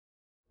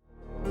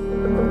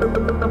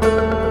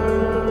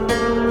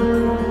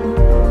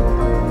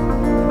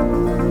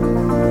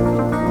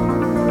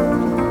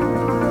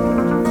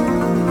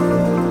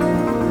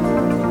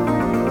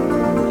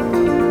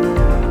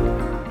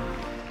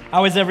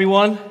How is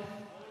everyone?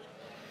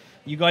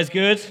 You guys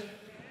good?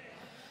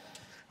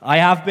 I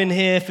have been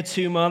here for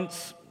 2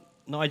 months.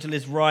 Nigel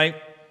is right.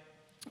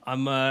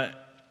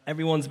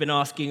 Everyone's been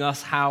asking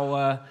us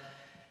how's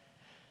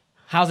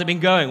it been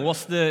going?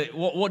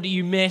 What do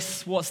you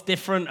miss? What's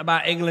different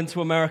about England to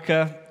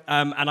America?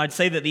 And I'd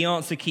say that the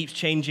answer keeps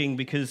changing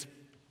because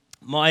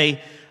my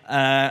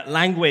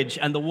language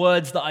and the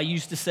words that I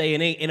used to say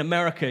in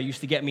America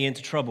used to get me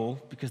into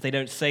trouble because they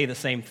don't say the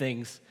same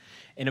things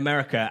in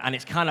America, and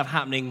it's kind of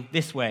happening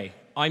this way.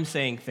 I'm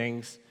saying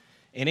things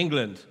in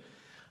England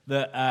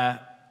that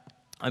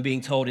I'm being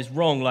told is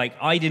wrong. Like,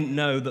 I didn't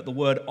know that the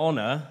word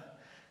honor,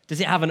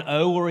 does it have an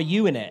O or a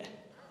U in it?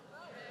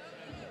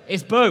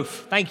 It's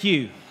both. Thank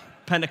you,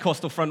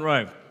 Pentecostal front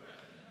row.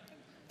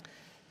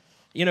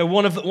 You know,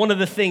 one of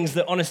the things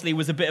that honestly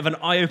was a bit of an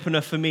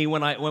eye-opener for me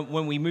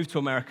when we moved to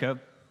America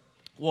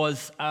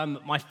was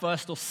my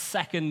first or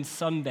second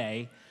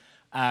Sunday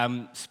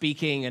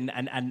speaking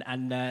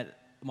and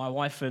my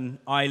wife and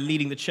I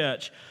leading the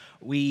church.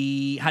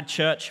 We had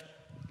church,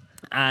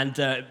 and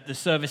the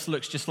service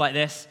looks just like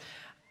this,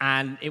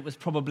 and it was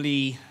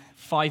probably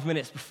 5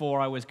 minutes before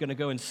I was going to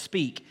go and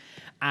speak,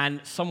 and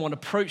someone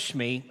approached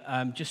me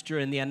just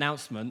during the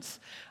announcements,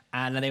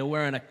 and they were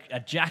wearing a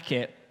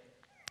jacket,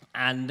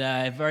 and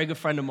a very good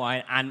friend of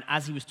mine, and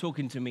as he was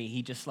talking to me,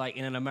 he just, like,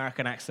 in an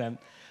American accent,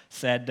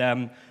 said,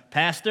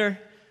 "Pastor,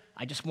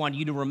 I just want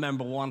you to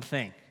remember one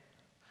thing."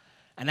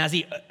 And as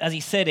he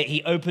said it,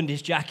 he opened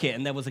his jacket,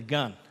 and there was a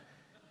gun.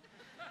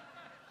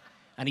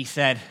 And he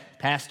said,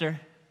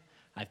 "Pastor,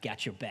 I've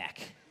got your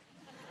back."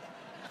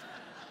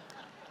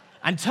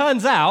 And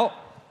turns out,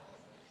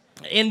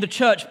 in the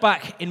church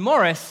back in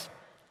Morris,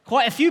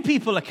 quite a few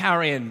people are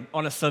carrying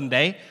on a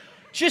Sunday,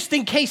 just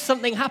in case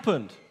something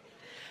happened.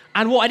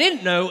 And what I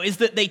didn't know is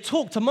that they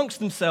talked amongst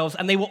themselves,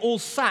 and they were all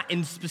sat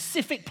in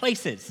specific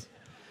places,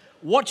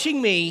 watching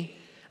me,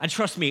 and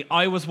trust me,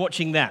 I was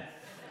watching them.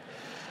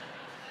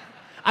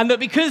 And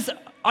that because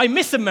I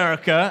miss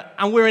America,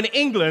 and we're in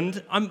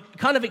England, I'm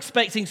kind of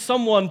expecting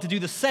someone to do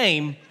the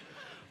same,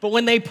 but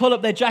when they pull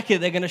up their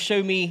jacket, they're going to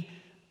show me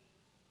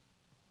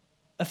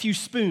a few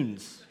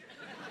spoons.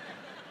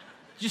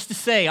 Just to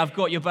say, I've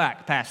got your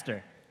back,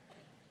 Pastor.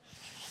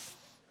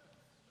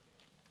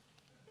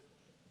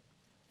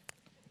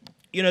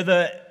 You know,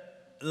 the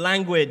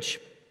language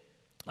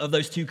of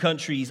those two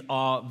countries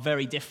are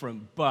very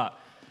different, but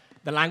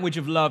the language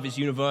of love is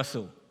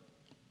universal.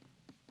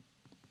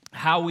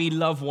 How we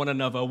love one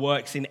another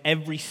works in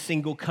every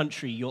single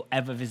country you'll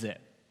ever visit.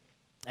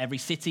 Every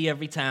city,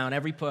 every town,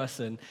 every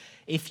person.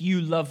 If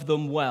you love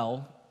them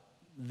well,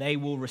 they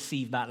will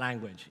receive that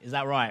language. Is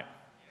that right?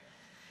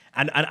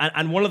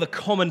 And one of the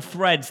common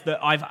threads that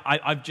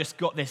I've just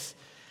got this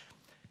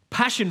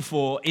passion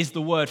for is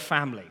the word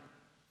family.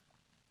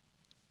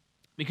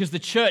 Because the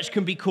church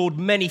can be called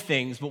many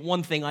things, but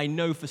one thing I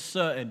know for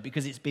certain,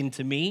 because it's been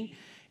to me,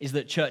 is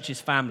that church is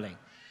family.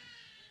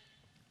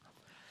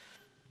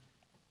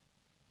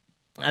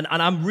 And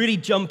I'm really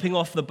jumping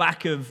off the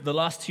back of the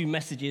last two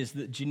messages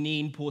that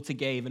Janine Porter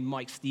gave and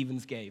Mike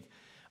Stevens gave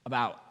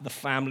about the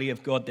family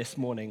of God this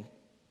morning.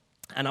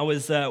 And I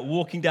was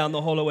walking down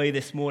the hallway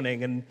this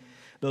morning, and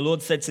the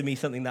Lord said to me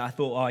something that I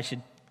thought, I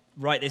should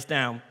write this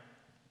down.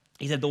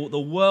 He said, the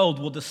world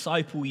will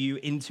disciple you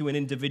into an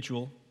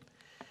individual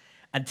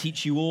and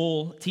teach you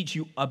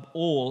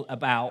all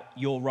about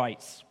your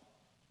rights.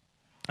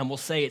 And will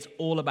say it's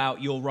all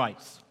about your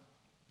rights.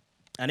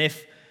 And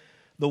if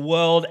the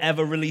world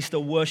ever released a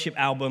worship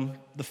album,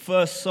 the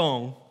first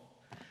song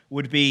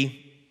would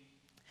be,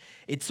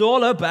 "It's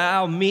all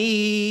about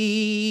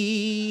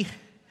me,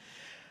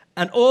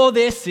 and all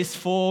this is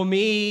for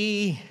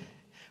me,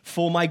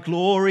 for my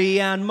glory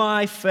and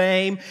my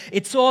fame.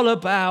 It's all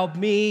about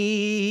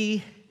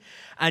me,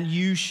 and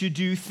you should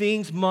do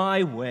things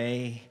my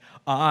way.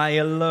 I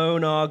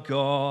alone are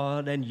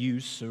God, and you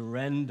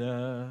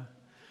surrender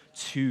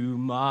to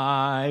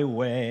my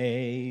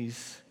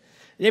ways."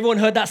 Everyone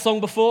heard that song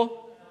before?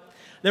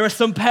 There are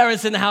some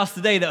parents in the house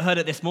today that heard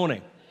it this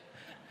morning.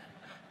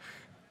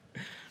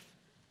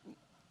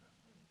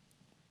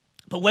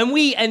 But when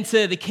we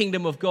enter the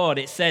kingdom of God,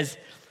 it says,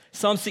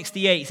 Psalm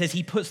 68 says,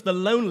 he puts the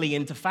lonely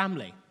into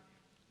family.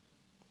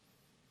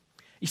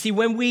 You see,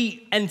 when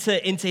we enter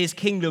into his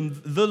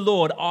kingdom, the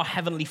Lord, our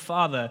heavenly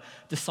Father,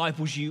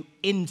 disciples you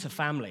into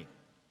family.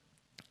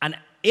 And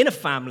in a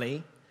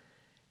family,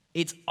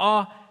 it's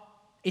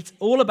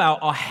all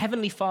about our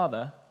heavenly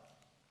Father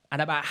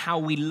and about how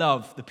we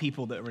love the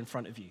people that are in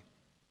front of you.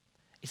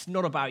 It's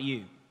not about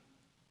you.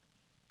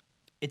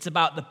 It's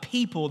about the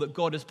people that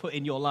God has put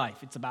in your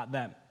life. It's about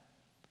them.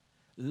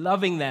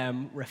 Loving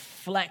them,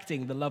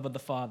 reflecting the love of the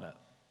Father.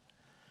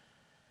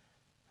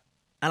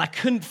 And I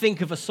couldn't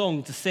think of a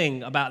song to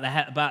sing about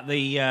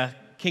the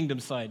kingdom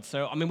side.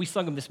 So, we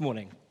sung them this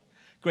morning.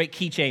 Great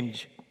key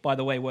change, by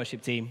the way,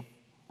 worship team.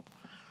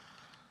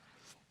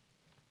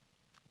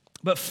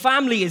 But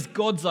family is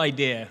God's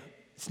idea.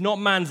 It's not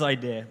man's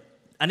idea.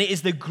 And it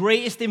is the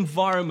greatest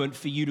environment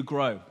for you to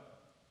grow.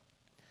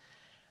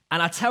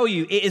 And I tell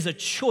you, it is a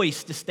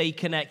choice to stay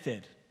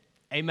connected.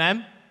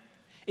 Amen?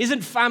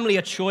 Isn't family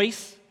a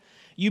choice?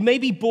 You may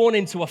be born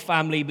into a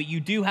family, but you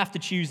do have to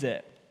choose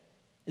it.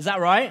 Is that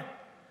right?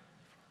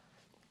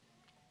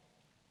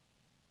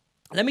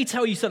 Let me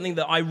tell you something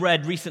that I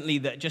read recently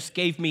that just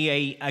gave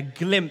me a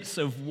glimpse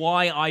of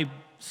why I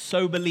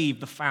so believe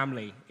the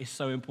family is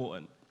so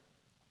important.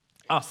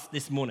 Us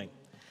this morning.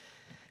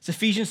 It's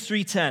Ephesians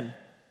 3:10.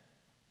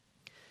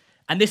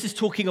 And this is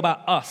talking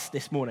about us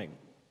this morning.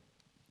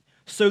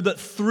 So that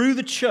through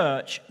the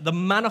church, the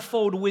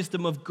manifold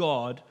wisdom of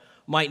God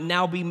might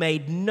now be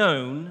made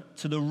known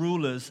to the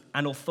rulers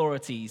and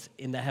authorities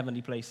in the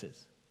heavenly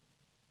places.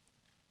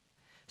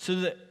 So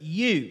that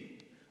you,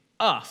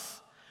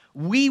 us,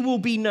 we will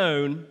be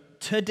known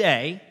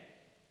today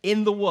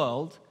in the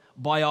world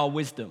by our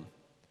wisdom,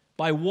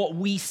 by what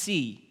we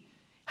see,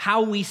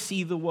 how we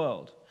see the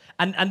world.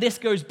 And this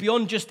goes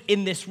beyond just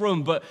in this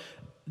room, but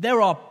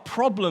there are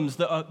problems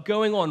that are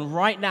going on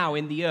right now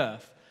in the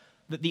earth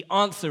that the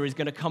answer is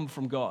going to come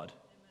from God.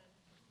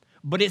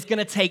 But it's going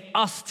to take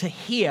us to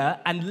hear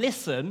and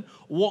listen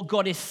what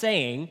God is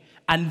saying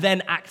and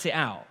then act it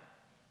out.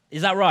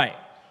 Is that right?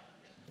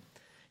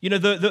 You know,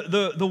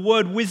 the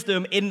word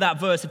wisdom in that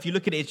verse, if you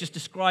look at it, it just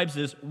describes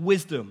as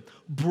wisdom,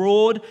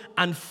 broad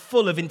and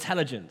full of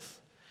intelligence.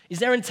 Is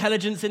there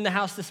intelligence in the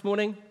house this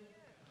morning?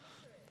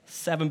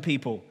 7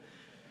 people.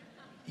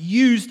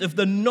 Used of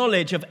the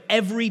knowledge of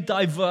every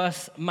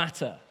diverse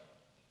matter.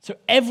 So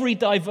every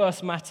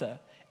diverse matter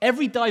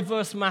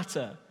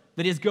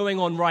that is going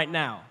on right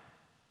now,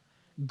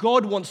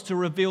 God wants to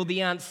reveal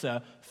the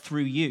answer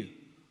through you.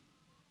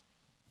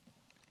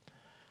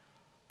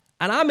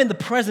 And I'm in the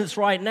presence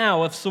right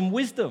now of some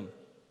wisdom.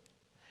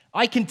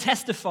 I can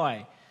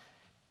testify.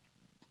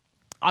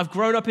 I've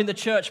grown up in the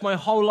church my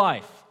whole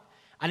life.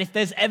 And if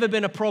there's ever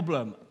been a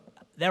problem,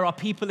 there are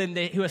people in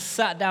there who are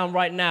sat down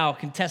right now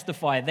can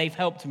testify. They've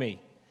helped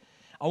me.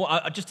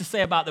 Just to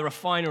say about the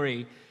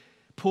refinery,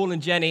 Paul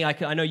and Jenny,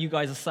 I know you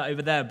guys are sat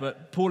over there,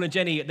 but Paul and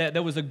Jenny,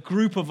 there was a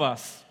group of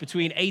us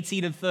between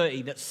 18 and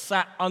 30 that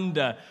sat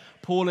under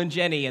Paul and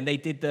Jenny, and they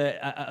did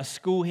a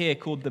school here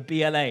called the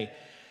BLA.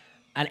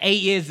 And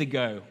 8 years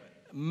ago,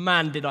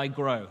 man, did I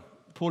grow.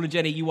 Paul and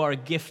Jenny, you are a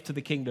gift to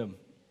the kingdom.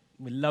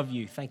 We love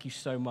you. Thank you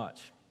so much.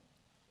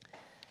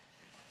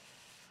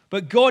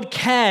 But God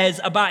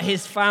cares about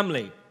his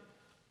family,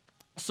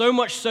 so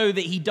much so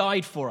that he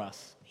died for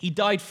us. He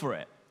died for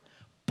it.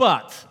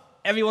 But,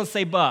 everyone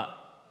say but.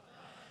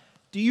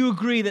 Do you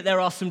agree that there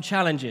are some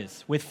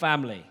challenges with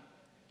family?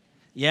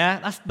 Yeah?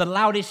 That's the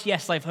loudest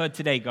yes I've heard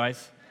today,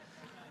 guys.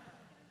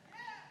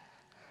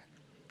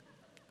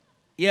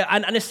 Yeah,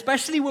 and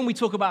especially when we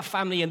talk about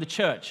family in the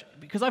church,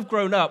 because I've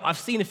grown up, I've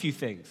seen a few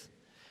things.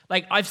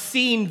 Like, I've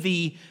seen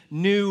the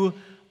new,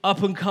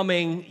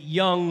 up-and-coming,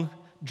 young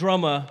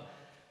drummer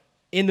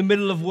in the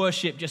middle of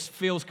worship just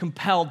feels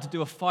compelled to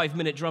do a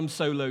 5-minute drum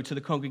solo to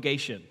the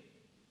congregation.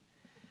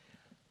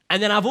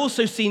 And then I've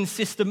also seen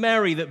Sister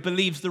Mary that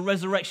believes the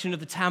resurrection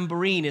of the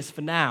tambourine is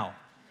for now.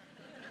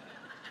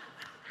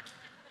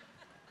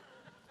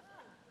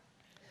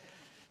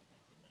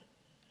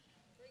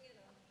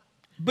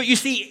 But you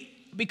see,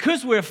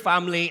 because we're a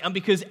family and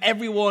because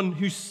everyone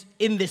who's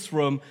in this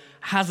room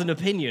has an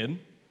opinion,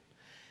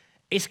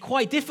 it's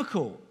quite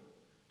difficult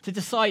to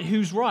decide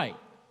who's right.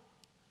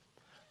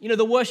 You know,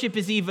 the worship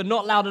is either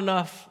not loud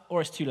enough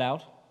or it's too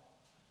loud.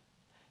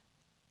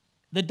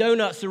 The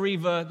donuts are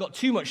either got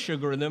too much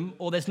sugar in them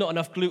or there's not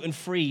enough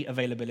gluten-free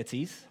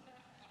availabilities.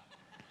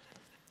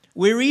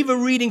 We're either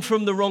reading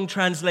from the wrong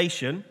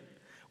translation,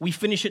 we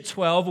finish at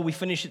 12 or we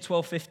finish at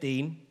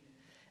 12:15.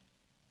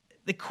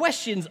 The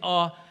questions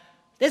are,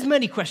 there's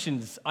many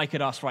questions I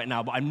could ask right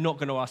now, but I'm not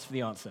going to ask for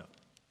the answer.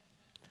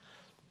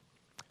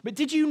 But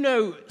did you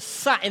know,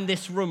 sat in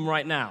this room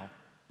right now,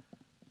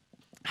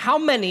 how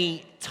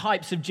many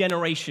types of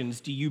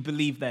generations do you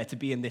believe there to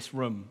be in this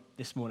room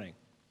this morning?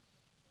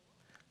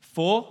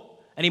 4?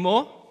 Any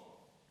more?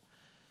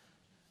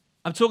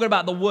 I'm talking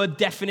about the word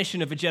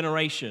definition of a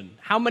generation.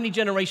 How many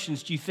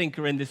generations do you think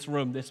are in this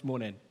room this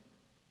morning?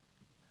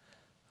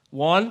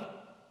 1,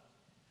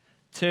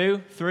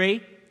 2,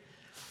 3.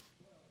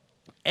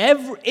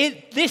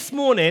 This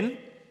morning,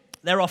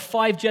 there are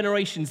 5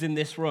 generations in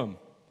this room.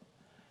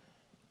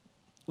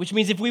 Which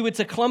means if we were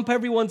to clump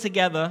everyone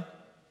together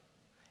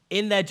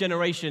in their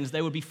generations,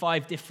 there would be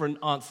 5 different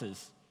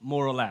answers,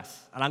 more or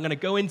less. And I'm going to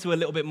go into a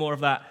little bit more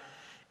of that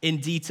in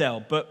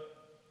detail. But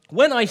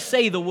when I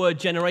say the word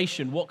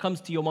generation, what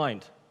comes to your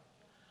mind?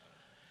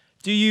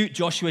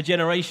 Joshua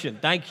generation,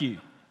 thank you.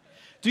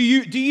 Do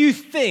you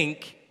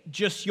think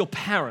just your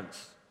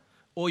parents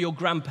or your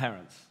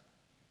grandparents?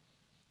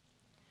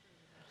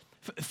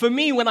 For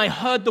me, when I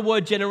heard the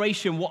word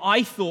generation, what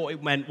I thought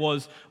it meant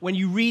was when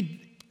you read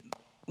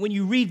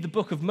the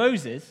book of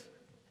Moses,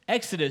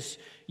 Exodus,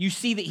 you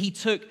see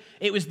that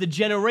it was the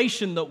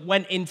generation that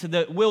went into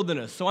the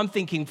wilderness. So I'm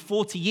thinking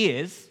 40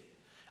 years.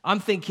 I'm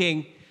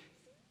thinking,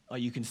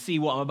 you can see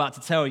what I'm about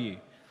to tell you.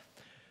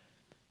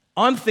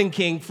 I'm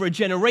thinking for a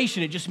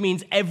generation, it just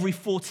means every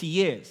 40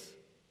 years.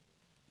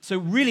 So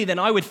really then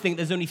I would think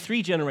there's only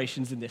 3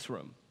 generations in this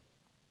room.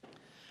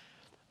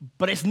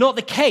 But it's not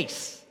the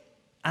case.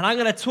 And I'm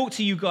going to talk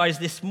to you guys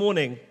this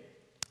morning.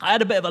 I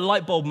had a bit of a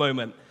light bulb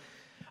moment.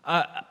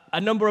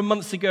 A number of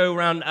months ago,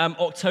 around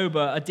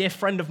October, a dear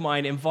friend of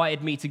mine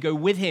invited me to go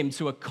with him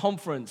to a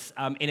conference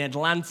in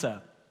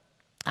Atlanta.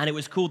 And it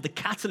was called the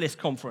Catalyst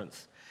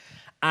Conference.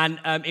 And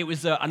it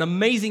was an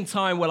amazing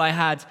time where I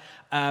had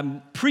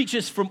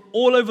preachers from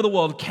all over the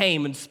world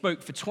came and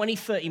spoke for 20,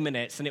 30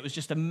 minutes, and it was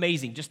just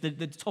amazing. Just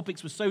the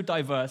topics were so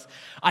diverse.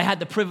 I had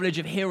the privilege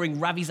of hearing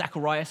Ravi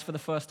Zacharias for the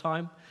first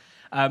time.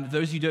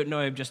 Those who don't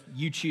know him, just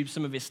YouTube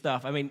some of his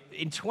stuff. I mean,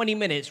 in 20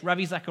 minutes,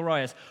 Ravi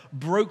Zacharias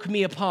broke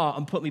me apart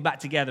and put me back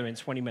together in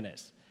 20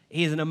 minutes.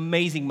 He is an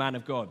amazing man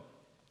of God.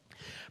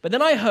 But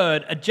then I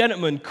heard a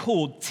gentleman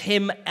called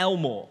Tim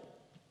Elmore.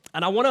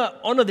 And I want to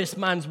honor this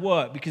man's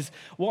work because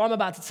what I'm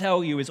about to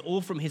tell you is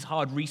all from his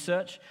hard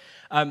research.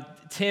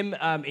 Tim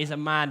is a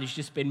man who's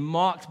just been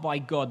marked by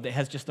God that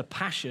has just a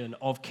passion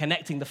of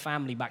connecting the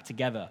family back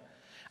together.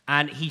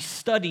 And he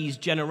studies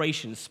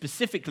generations,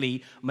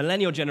 specifically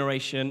millennial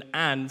generation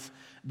and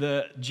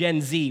the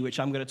Gen Z, which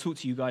I'm going to talk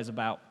to you guys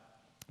about.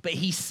 But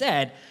he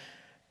said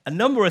a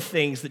number of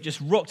things that just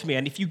rocked me.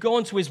 And if you go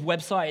onto his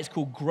website, it's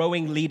called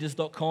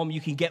growingleaders.com. You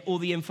can get all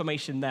the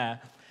information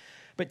there.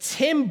 But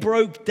Tim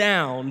broke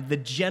down the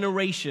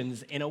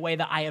generations in a way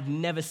that I have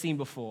never seen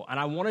before. And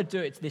I want to do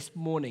it this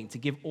morning to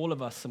give all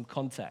of us some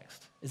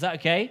context. Is that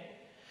okay?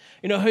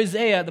 You know,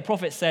 Hosea, the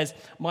prophet says,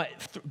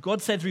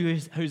 God said through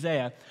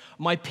Hosea,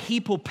 my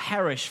people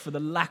perish for the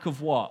lack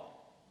of what?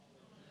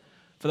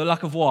 For the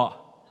lack of what?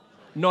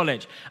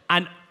 Knowledge.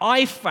 And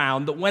I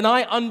found that when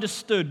I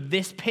understood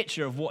this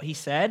picture of what he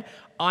said,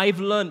 I've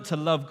learned to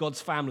love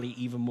God's family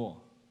even more.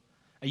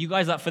 Are you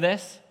guys up for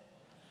this?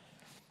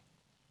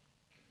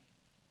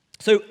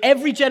 So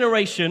every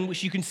generation,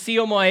 which you can see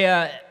on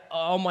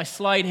my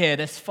slide here,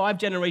 there's 5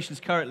 generations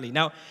currently.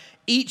 Now,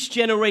 each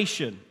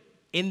generation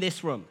in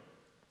this room,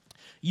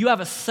 you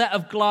have a set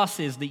of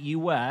glasses that you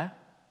wear,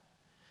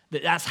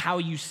 that's how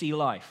you see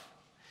life.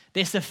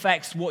 This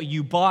affects what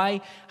you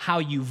buy, how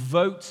you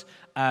vote,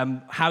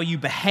 how you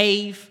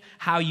behave,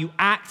 how you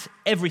act,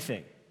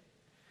 everything.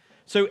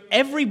 So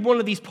every one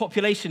of these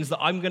generations that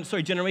I'm going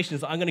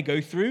to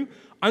go through,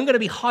 I'm going to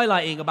be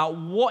highlighting about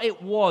what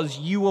it was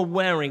you were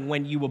wearing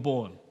when you were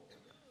born.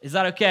 Is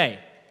that okay?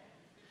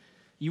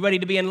 You ready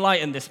to be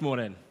enlightened this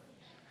morning?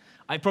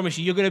 I promise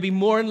you're going to be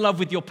more in love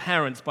with your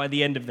parents by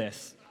the end of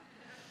this.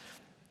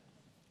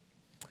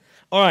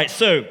 All right,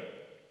 so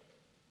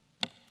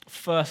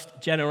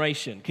first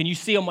generation. Can you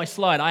see on my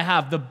slide? I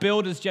have the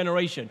builder's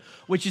generation,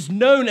 which is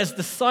known as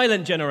the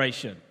silent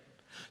generation.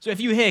 So if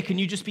you're here, can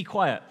you just be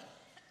quiet?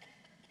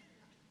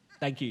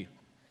 Thank you.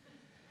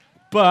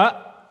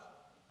 But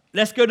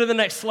let's go to the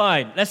next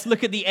slide. Let's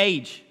look at the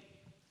age.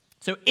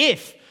 So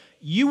if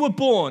you were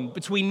born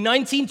between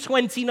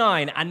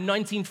 1929 and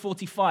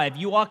 1945,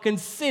 you are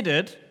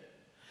considered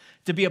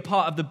to be a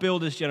part of the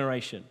builder's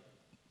generation.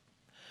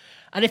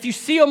 And if you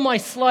see on my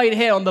slide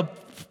here on the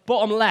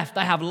bottom left,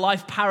 I have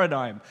life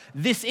paradigm.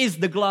 This is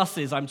the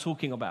glasses I'm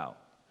talking about.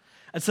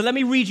 And so let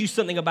me read you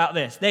something about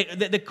this.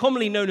 They're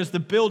commonly known as the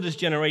builder's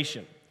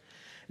generation.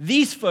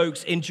 These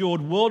folks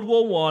endured World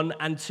War I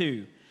and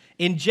II.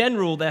 In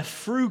general, they're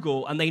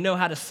frugal and they know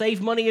how to save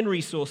money and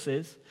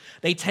resources.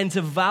 They tend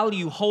to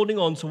value holding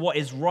on to what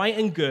is right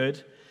and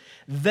good.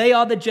 They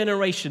are the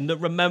generation that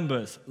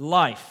remembers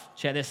life,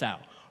 check this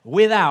out,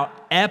 without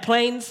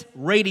airplanes,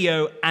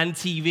 radio, and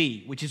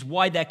TV, which is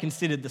why they're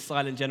considered the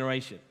silent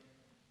generation.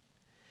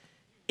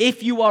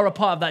 If you are a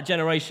part of that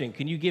generation,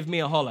 can you give me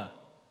a holler?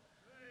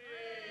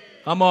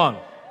 Come on.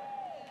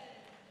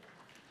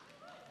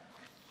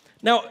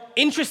 Now,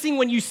 interesting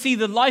when you see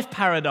the life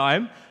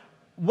paradigm,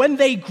 when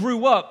they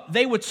grew up,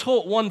 they were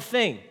taught one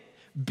thing: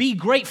 be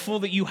grateful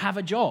that you have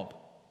a job.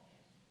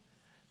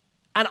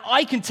 And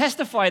I can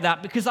testify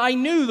that because I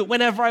knew that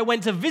whenever I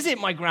went to visit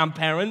my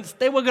grandparents,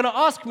 they were going to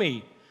ask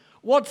me,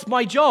 what's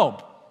my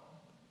job?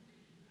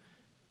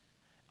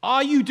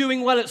 Are you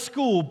doing well at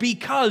school?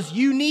 Because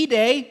you need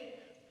a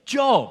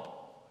job.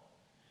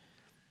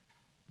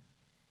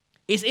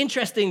 It's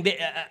interesting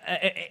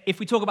that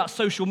if we talk about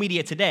social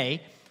media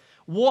today,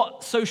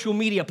 what social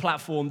media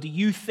platform do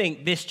you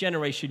think this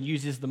generation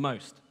uses the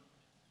most?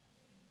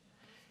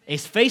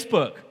 It's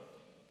Facebook.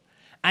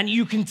 And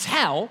you can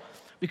tell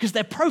because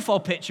their profile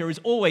picture is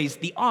always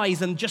the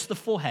eyes and just the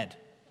forehead.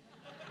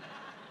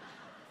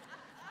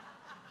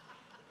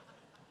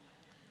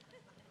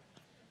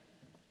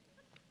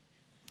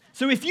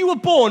 So if you were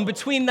born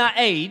between that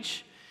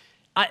age,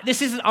 I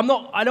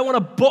don't want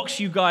to box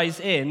you guys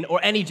in, or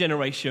any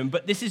generation,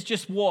 but this is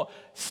just what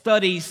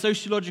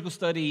sociological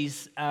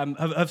studies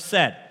have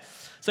said.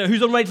 So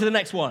who's on ready to the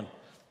next one?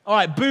 All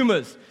right,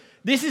 boomers.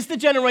 This is the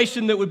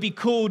generation that would be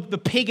called the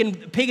pig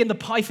and the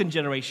python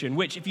generation,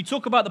 which if you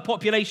talk about the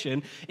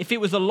population, if it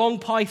was a long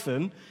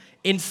python,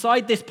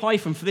 inside this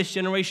python for this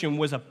generation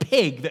was a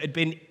pig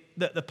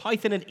that the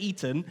python had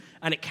eaten,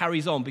 and it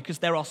carries on because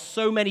there are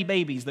so many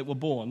babies that were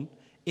born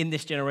in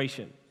this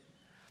generation.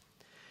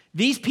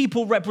 These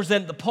people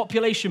represent the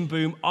population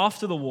boom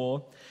after the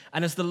war,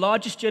 and as the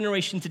largest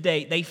generation to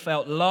date, they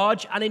felt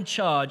large and in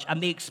charge,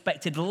 and they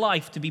expected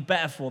life to be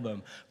better for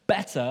them,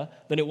 better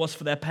than it was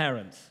for their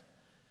parents.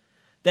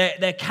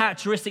 Their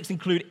characteristics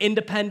include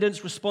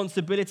independence,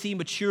 responsibility,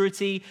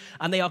 maturity,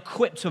 and they are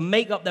equipped to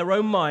make up their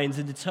own minds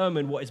and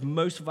determine what is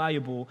most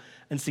valuable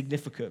and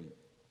significant.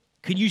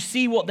 Can you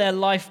see what their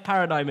life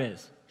paradigm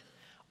is?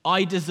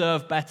 I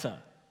deserve better.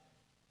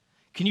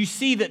 Can you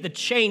see that the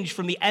change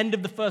from the end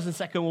of the First and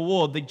Second World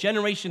War, the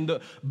generation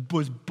that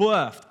was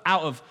birthed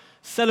out of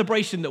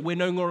celebration that we're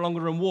no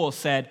longer in war,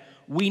 said,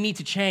 we need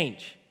to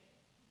change?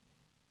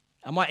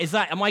 Am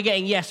I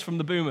getting yes from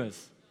the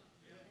boomers?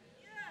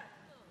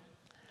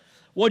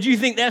 What do you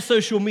think their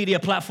social media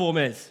platform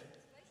is?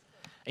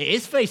 It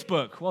is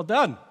Facebook. Well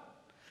done.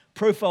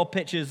 Profile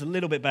pictures a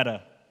little bit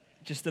better.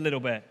 Just a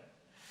little bit.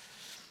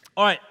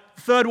 All right,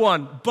 third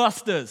one,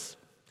 busters.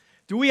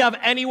 Do we have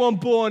anyone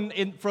born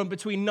from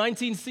between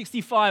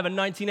 1965 and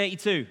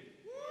 1982?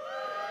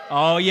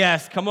 Oh,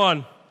 yes, come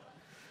on.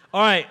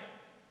 All right,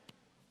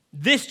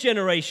 this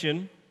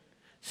generation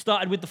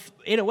started with,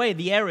 in a way,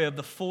 the area of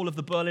the fall of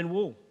the Berlin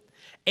Wall.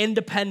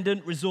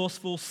 Independent,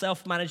 resourceful,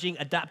 self-managing,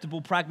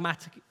 adaptable,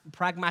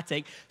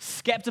 pragmatic,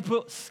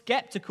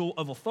 skeptical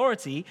of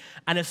authority,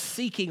 and are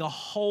seeking a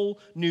whole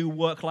new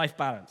work-life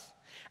balance.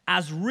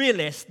 As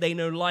realists, they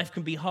know life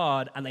can be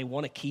hard, and they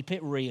want to keep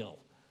it real.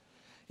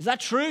 Is that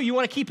true? You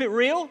want to keep it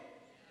real?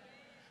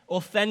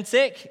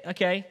 Authentic?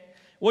 Okay.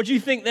 What do you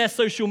think their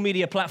social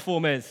media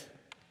platform is?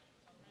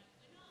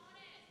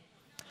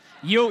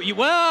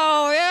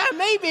 Well, yeah,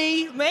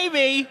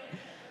 maybe.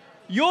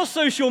 Your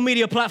social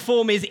media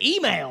platform is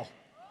email.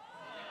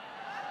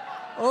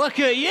 Look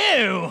at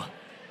you.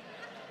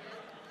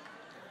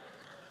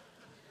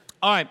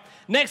 All right,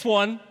 next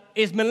one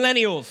is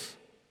millennials.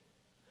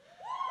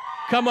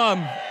 Come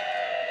on.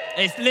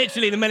 It's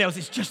literally the millennials.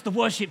 It's just the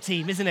worship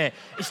team, isn't it?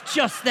 It's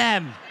just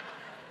them.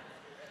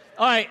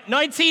 All right,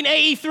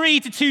 1983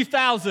 to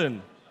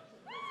 2000.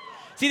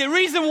 See, the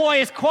reason why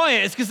it's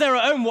quiet is because they're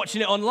at home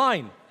watching it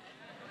online.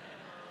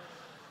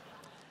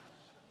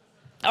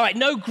 All right,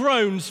 no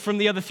groans from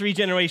the other three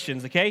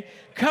generations, okay?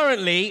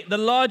 Currently, the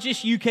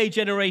largest UK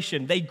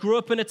generation, they grew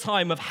up in a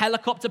time of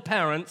helicopter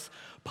parents,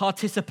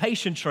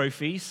 participation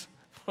trophies,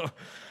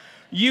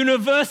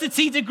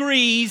 university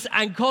degrees,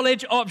 and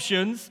college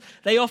options.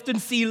 They often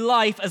see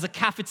life as a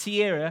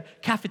cafeteria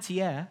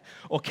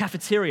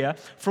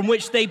from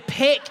which they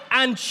pick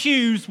and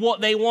choose what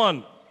they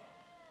want.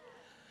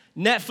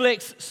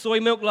 Netflix,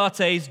 soy milk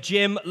lattes,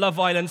 gym, Love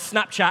Island,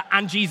 Snapchat,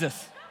 and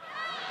Jesus.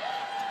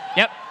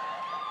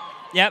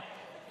 Yep.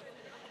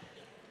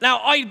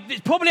 Now,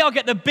 I'll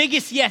get the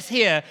biggest yes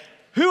here.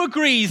 Who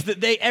agrees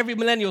that every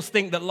millennials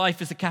think that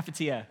life is a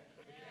cafeteria?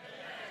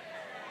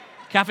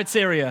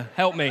 Cafeteria,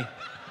 help me.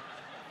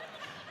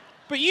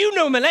 But you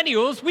know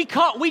millennials,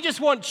 we just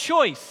want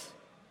choice.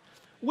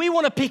 We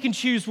want to pick and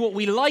choose what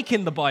we like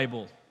in the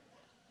Bible.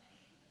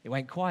 It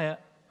went quiet.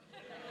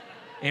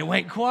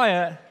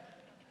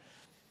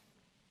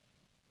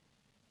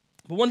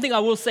 But one thing I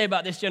will say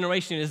about this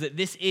generation is that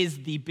this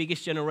is the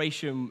biggest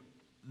generation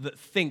that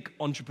think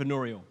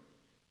entrepreneurial.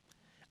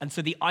 And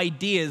so the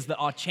ideas that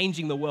are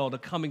changing the world are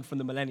coming from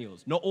the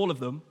millennials. Not all of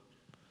them,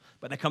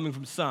 but they're coming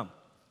from some.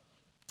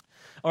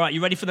 All right, you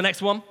ready for the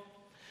next one?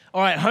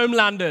 All right,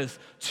 Homelanders,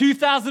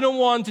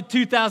 2001 to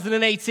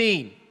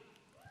 2018.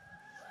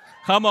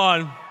 Come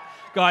on.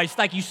 Guys,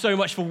 thank you so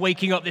much for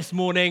waking up this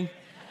morning.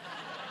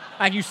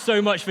 Thank you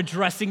so much for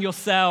dressing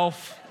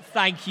yourself.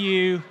 Thank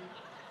you.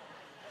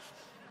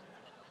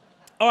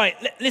 All right,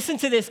 listen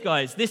to this,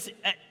 guys.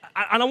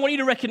 And I want you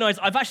to recognize,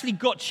 I've actually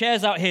got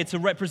chairs out here to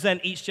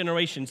represent each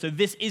generation. So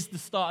this is the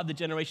start of the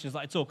generations that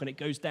I talk, and it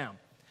goes down.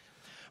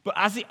 But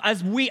as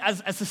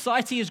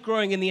society is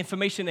growing in the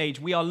information age,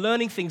 we are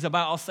learning things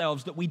about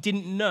ourselves that we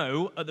didn't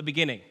know at the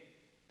beginning.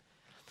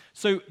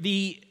 So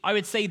I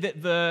would say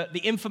that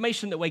the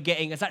information that we're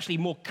getting is actually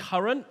more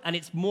current, and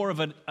it's more of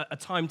a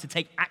time to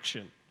take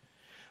action.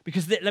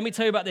 Because let me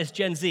tell you about this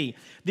Gen Z.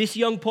 This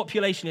young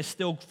population is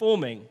still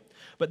forming,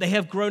 but they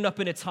have grown up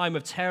in a time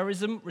of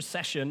terrorism,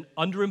 recession,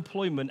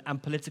 underemployment,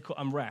 and political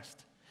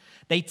unrest.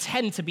 They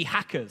tend to be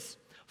hackers,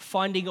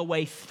 finding a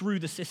way through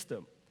the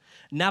system,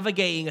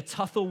 navigating a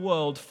tougher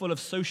world full of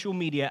social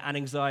media and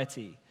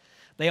anxiety.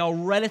 They are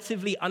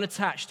relatively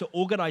unattached to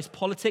organized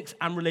politics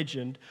and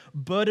religion,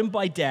 burdened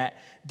by debt,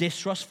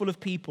 distrustful of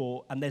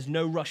people, and there's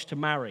no rush to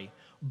marry.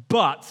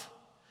 But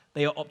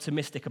they are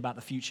optimistic about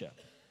the future.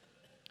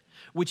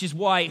 Which is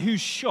why,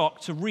 who's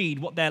shocked to read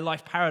what their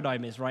life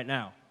paradigm is right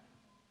now?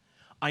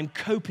 I'm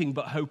coping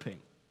but hoping.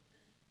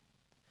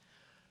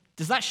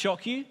 Does that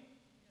shock you?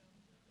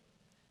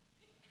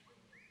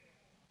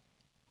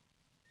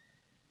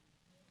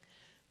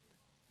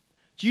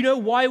 Do you know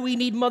why we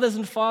need mothers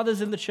and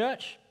fathers in the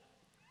church?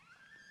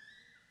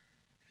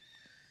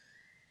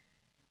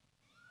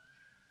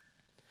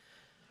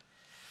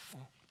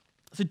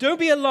 So don't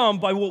be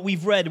alarmed by what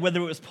we've read, whether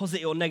it was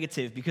positive or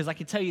negative, because I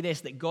can tell you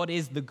this, that God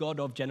is the God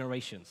of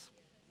generations.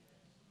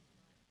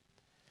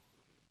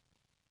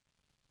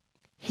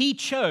 He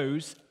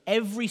chose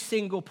every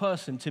single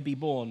person to be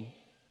born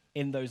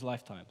in those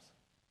lifetimes.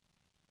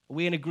 Are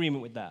we in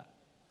agreement with that?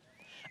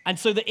 And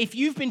so that if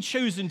you've been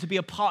chosen to be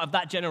a part of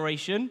that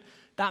generation,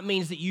 that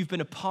means that you've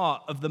been a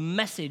part of the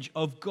message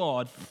of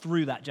God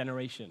through that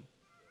generation.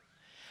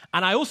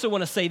 And I also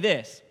want to say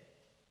this.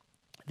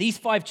 These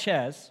 5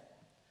 chairs,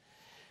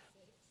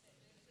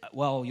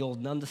 well,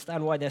 you'll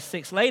understand why there's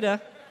 6 later.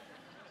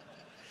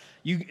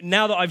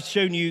 Now that I've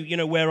shown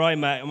you, where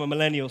I'm at, I'm a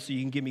millennial, so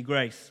you can give me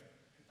grace.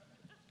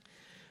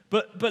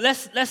 But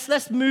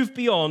let's move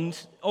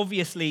beyond,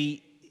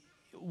 obviously,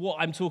 what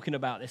I'm talking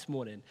about this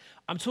morning.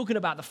 I'm talking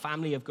about the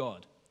family of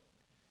God.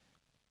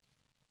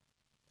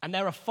 And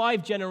there are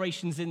 5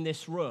 generations in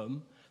this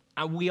room,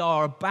 and we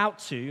are about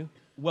to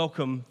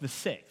welcome the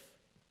 6th.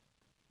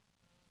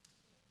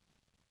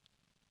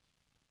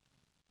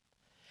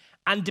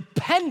 And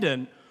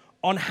dependent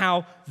on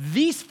how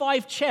these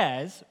 5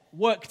 chairs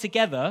work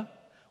together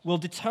will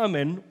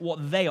determine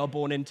what they are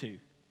born into.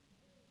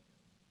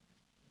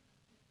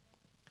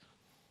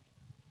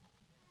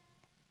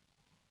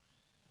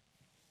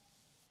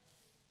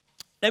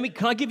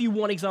 Can I give you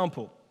one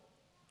example?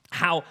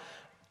 How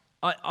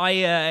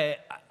I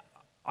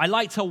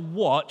like to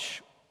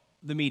watch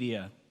the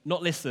media,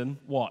 not listen,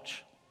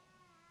 watch,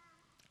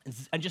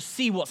 and just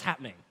see what's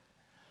happening.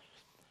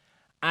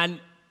 And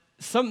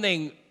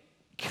something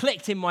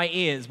clicked in my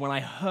ears when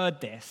I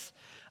heard this,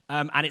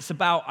 and it's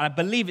about, I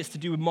believe it's to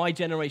do with my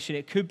generation.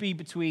 It could be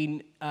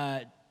between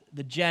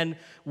the Gen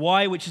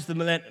Y, which is the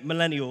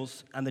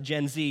millennials, and the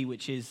Gen Z,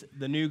 which is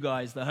the new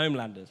guys, the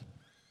homelanders.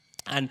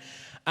 And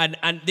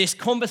this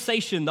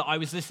conversation that I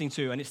was listening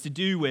to, and it's to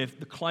do with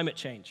the climate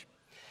change.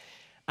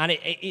 And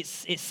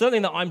it's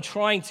something that I'm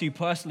trying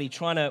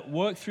to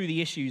work through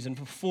the issues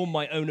and form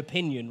my own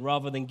opinion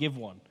rather than give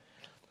one.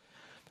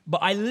 But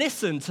I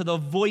listen to the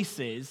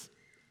voices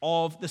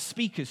of the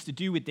speakers to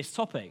do with this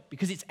topic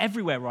because it's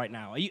everywhere right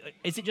now.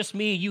 Is it just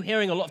me? Are you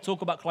hearing a lot of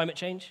talk about climate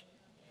change?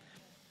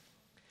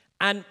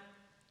 And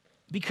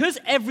because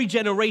every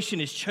generation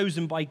is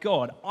chosen by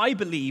God, I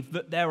believe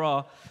that there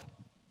are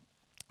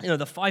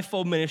the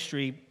fivefold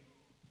ministry,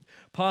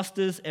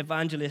 pastors,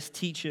 evangelists,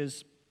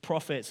 teachers,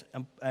 prophets,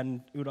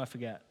 and who did I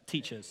forget?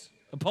 Teachers,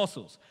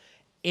 apostles,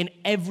 in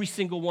every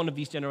single one of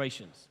these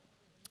generations.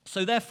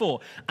 So therefore,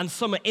 and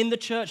some are in the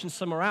church and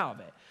some are out of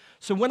it.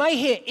 So when I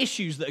hear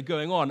issues that are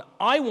going on,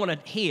 I want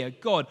to hear,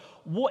 God,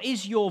 what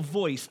is your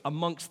voice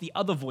amongst the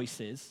other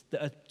voices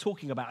that are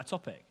talking about a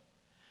topic?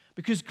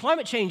 Because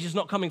climate change is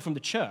not coming from the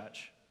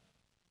church.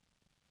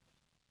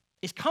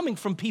 It's coming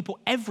from people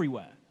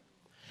everywhere.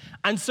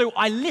 And so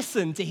I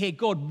listen to hear,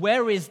 God,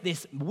 where is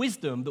this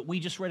wisdom that we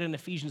just read in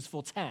Ephesians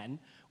 4:10?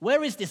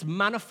 Where is this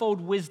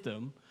manifold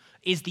wisdom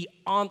is the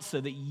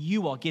answer that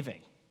you are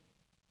giving?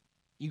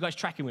 You guys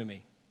tracking with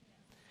me?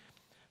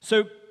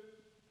 So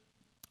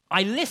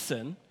I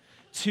listen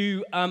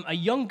to a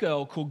young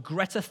girl called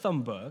Greta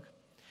Thunberg,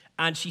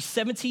 and she's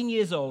 17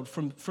 years old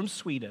from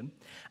Sweden,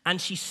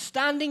 and she's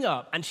standing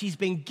up, and she's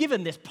been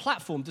given this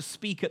platform to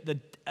speak at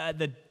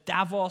the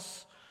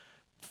Davos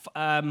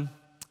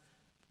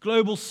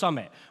Global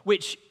Summit,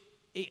 which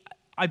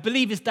I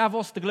believe is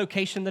Davos, the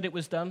location that it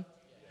was done.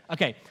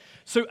 Okay,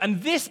 so,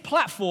 and this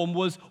platform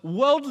was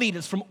world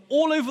leaders from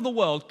all over the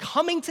world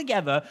coming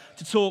together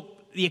to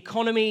talk the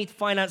economy,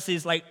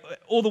 finances, like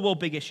all the world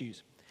big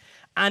issues.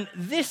 And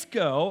this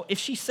girl, if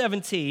she's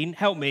 17,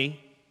 help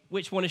me,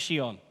 which one is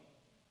she on?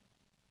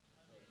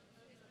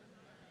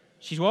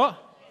 She's what?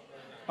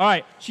 All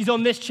right, she's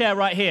on this chair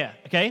right here,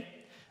 okay?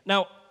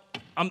 Now,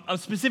 I'm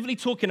specifically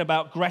talking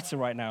about Greta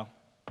right now.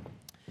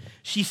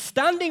 She's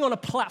standing on a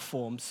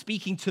platform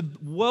speaking to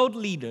world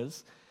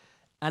leaders,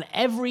 and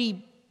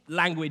every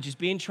language is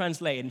being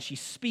translated, and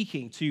she's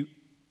speaking to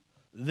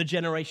the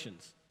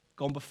generations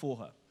gone before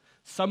her.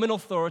 Some in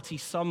authority,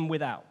 some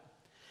without.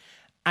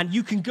 And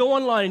you can go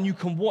online and you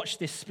can watch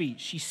this speech.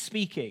 She's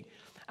speaking.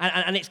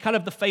 And it's kind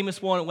of the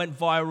famous one. It went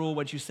viral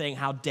when she was saying,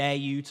 "How dare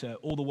you," to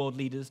all the world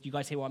leaders. Do you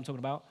guys hear what I'm talking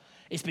about?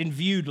 It's been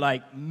viewed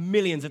like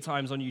millions of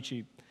times on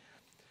YouTube.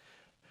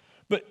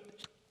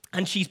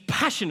 And she's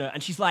passionate,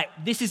 and she's like,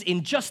 this is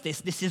injustice,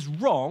 this is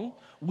wrong,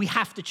 we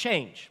have to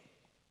change.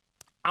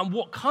 And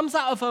what comes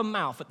out of her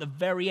mouth at the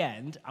very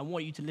end, I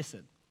want you to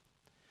listen.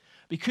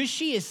 Because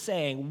she is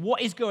saying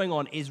what is going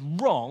on is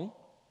wrong,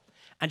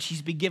 and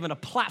she's been given a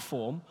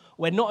platform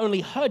where not only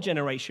her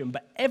generation,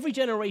 but every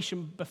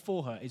generation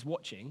before her is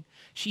watching,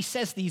 she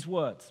says these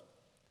words.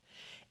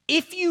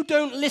 If you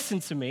don't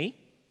listen to me,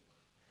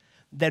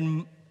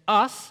 then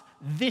us,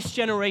 this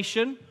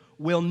generation,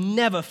 will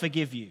never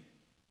forgive you.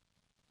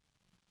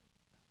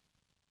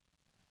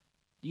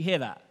 You hear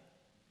that?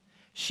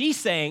 She's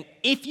saying,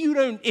 if you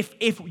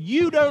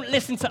don't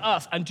listen to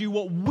us and do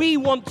what we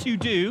want to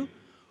do,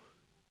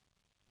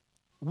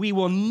 we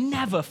will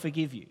never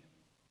forgive you.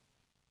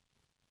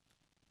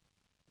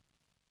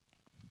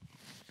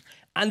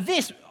 And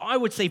this, I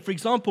would say, for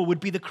example,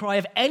 would be the cry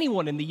of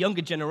anyone in the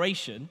younger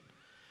generation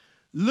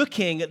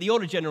looking at the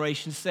older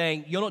generation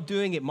saying, you're not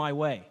doing it my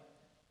way.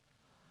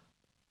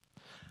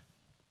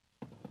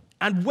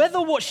 And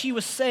whether what she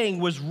was saying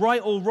was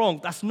right or wrong,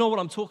 that's not what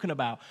I'm talking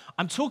about.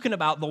 I'm talking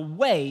about the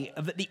way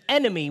that the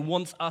enemy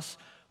wants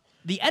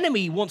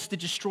to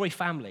destroy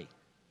family.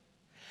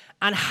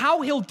 And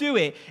how he'll do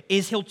it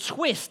is he'll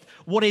twist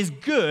what is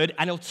good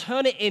and he'll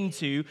turn it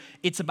into,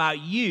 it's about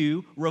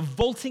you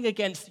revolting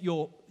against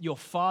your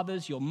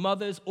fathers, your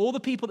mothers, all the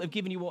people that have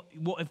given you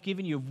what have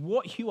given you of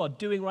what you are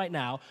doing right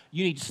now.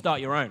 You need to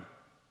start your own.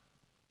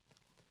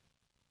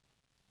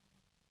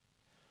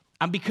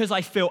 And because I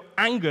feel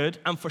angered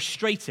and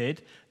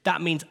frustrated,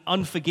 that means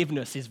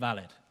unforgiveness is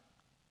valid.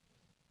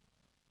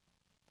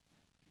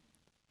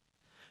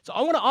 So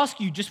I want to ask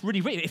you just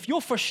really, if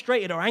you're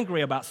frustrated or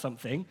angry about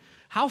something,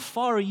 how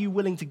far are you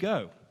willing to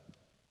go?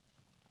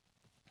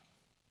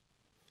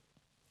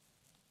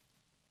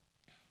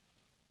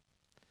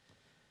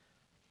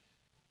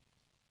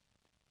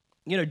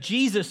 You know,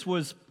 Jesus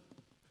was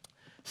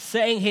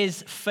setting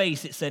his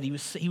face, it said,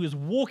 he was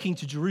walking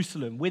to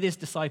Jerusalem with his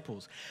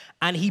disciples,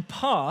 and he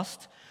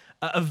passed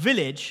a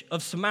village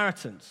of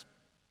Samaritans,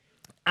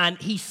 and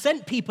he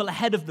sent people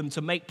ahead of them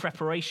to make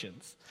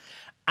preparations,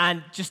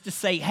 and just to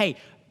say, hey,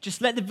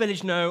 just let the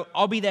village know,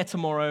 I'll be there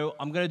tomorrow,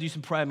 I'm going to do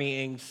some prayer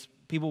meetings,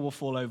 people will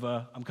fall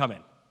over, I'm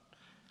coming.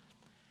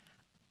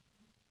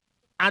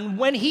 And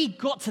when he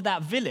got to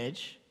that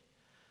village,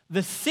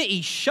 the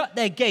city shut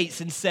their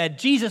gates and said,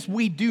 Jesus,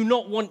 we do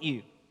not want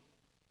you.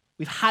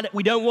 We've had it.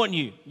 We don't want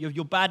you.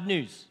 You're bad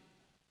news.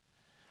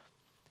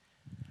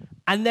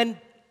 And then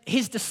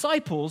his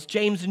disciples,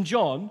 James and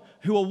John,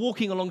 who are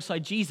walking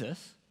alongside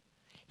Jesus,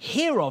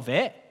 hear of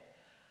it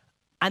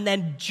and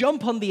then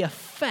jump on the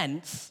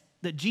offense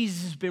that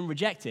Jesus has been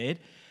rejected.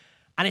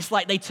 And it's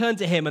like they turn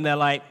to him and they're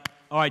like,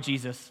 all right,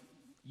 Jesus,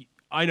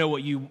 I know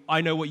what you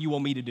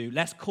want me to do.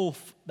 Let's call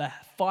the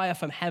fire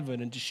from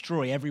heaven and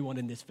destroy everyone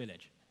in this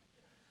village.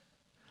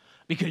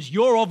 Because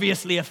you're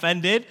obviously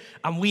offended,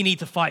 and we need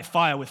to fight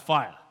fire with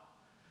fire.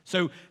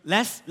 So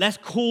let's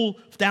call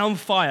down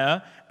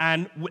fire,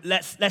 and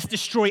let's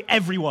destroy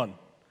everyone,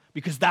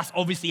 because that's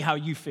obviously how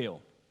you feel.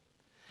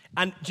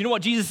 And do you know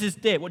what Jesus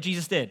did? What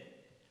Jesus did?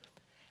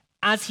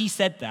 As he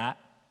said that,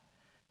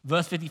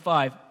 verse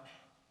 55,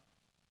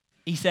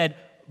 he said,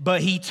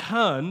 but he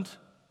turned,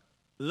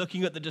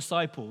 looking at the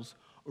disciples,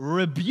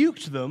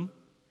 rebuked them,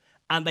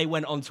 and they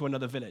went on to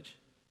another village.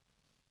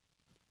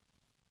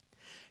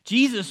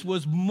 Jesus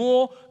was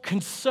more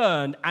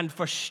concerned and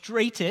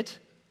frustrated,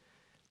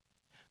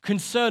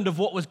 concerned of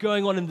what was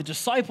going on in the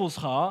disciples'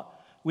 heart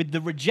with the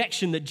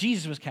rejection that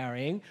Jesus was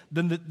carrying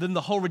than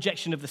the whole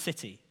rejection of the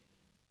city.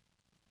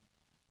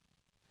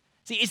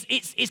 See,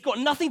 it's got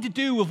nothing to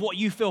do with what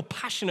you feel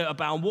passionate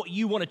about and what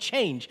you want to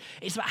change.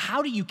 It's about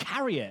how do you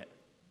carry it?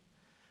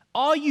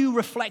 Are you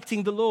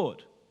reflecting the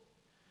Lord?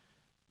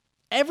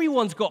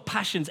 Everyone's got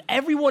passions.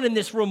 Everyone in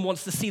this room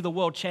wants to see the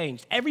world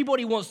changed.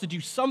 Everybody wants to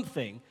do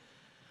something.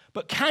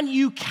 But can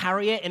you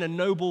carry it in a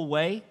noble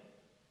way?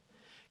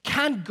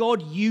 Can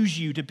God use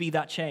you to be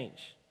that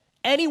change?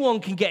 Anyone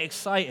can get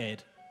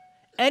excited.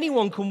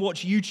 Anyone can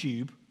watch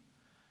YouTube.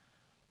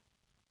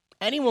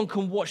 Anyone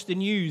can watch the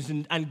news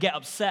and get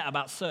upset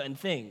about certain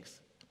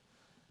things.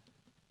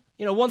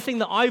 You know, one thing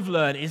that I've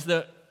learned is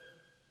that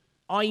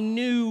I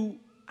knew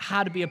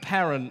how to be a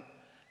parent,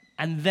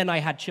 and then I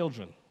had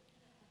children.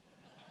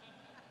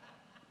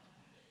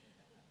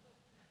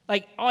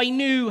 Like, I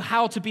knew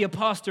how to be a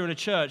pastor in a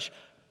church,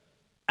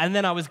 and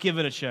then I was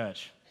given a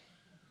church.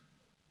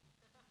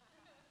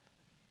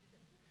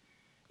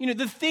 You know,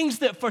 the things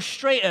that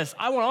frustrate us,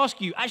 I want to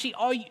ask you, actually,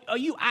 are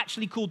you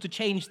actually called to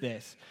change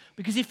this?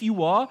 Because if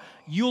you are,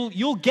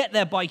 you'll get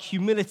there by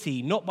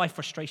humility, not by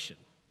frustration.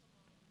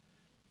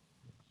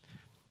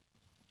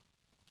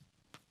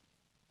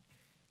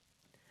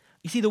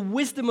 You see, the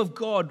wisdom of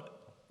God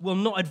will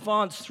not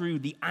advance through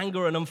the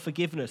anger and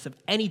unforgiveness of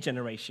any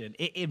generation.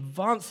 It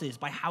advances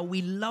by how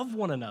we love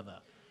one another.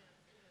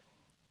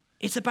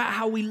 It's about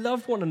how we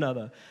love one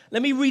another.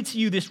 Let me read to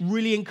you this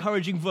really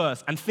encouraging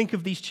verse and think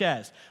of these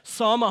chairs.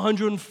 Psalm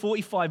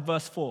 145,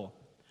 verse 4.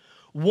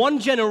 One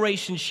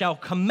generation shall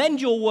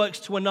commend your works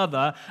to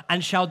another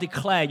and shall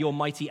declare your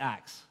mighty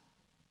acts.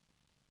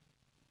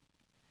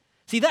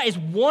 See, that is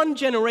one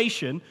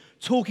generation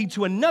talking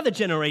to another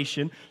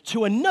generation,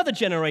 to another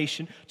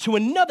generation, to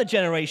another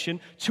generation,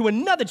 to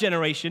another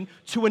generation,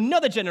 to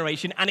another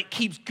generation, and it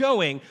keeps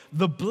going,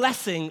 the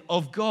blessing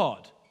of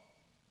God.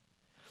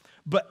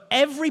 But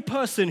every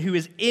person who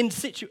is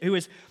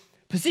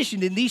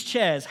positioned in these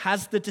chairs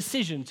has the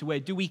decision to where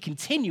do we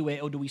continue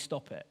it or do we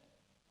stop it?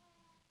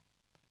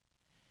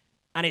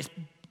 And it's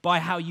by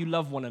how you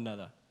love one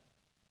another.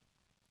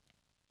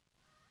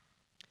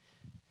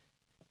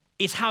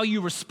 It's how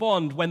you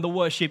respond when the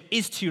worship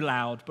is too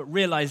loud, but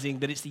realizing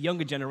that it's the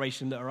younger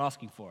generation that are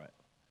asking for it.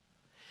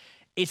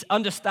 It's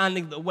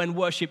understanding that when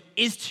worship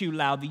is too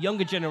loud, the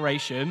younger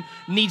generation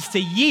needs to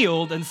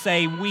yield and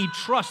say, we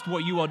trust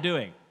what you are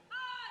doing.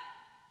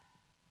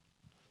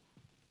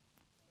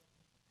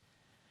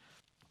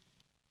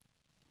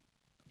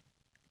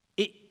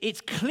 It's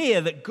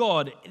clear that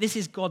this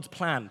is God's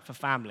plan for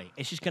family.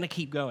 It's just going to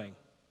keep going.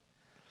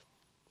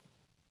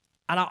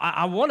 And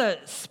I want to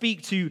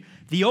speak to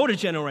the older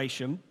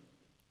generation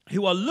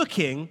who are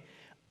looking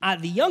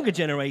at the younger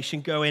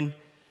generation going,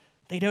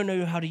 they don't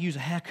know how to use a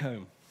hair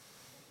comb.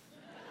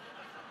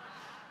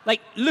 Like,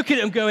 look at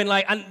them going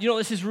like, and you know,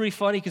 this is really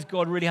funny because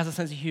God really has a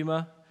sense of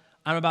humor.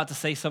 I'm about to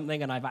say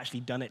something and I've actually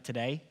done it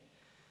today.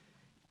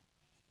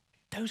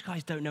 Those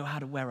guys don't know how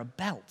to wear a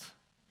belt.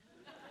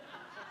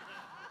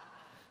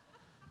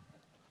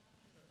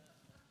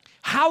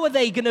 How are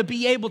they going to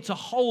be able to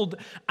hold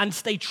and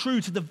stay true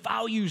to the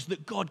values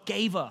that God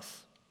gave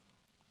us?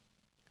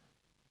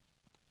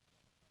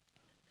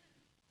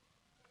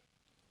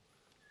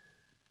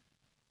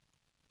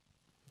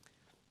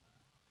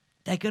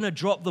 They're going to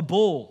drop the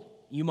ball,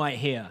 you might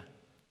hear.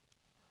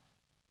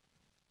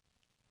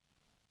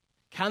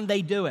 Can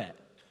they do it?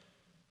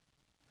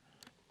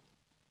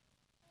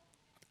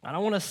 And I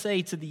want to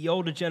say to the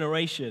older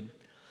generation,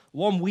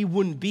 one, we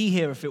wouldn't be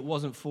here if it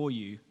wasn't for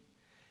you.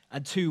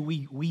 And two,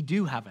 we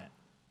do have it.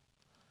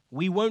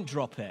 We won't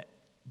drop it,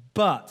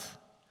 but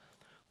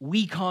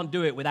we can't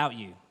do it without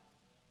you.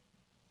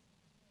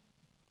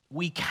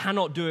 We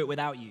cannot do it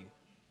without you.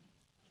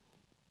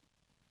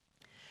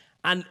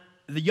 And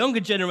the younger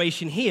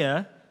generation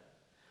here,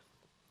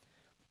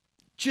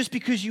 just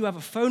because you have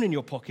a phone in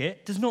your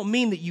pocket does not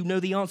mean that you know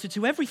the answer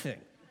to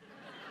everything.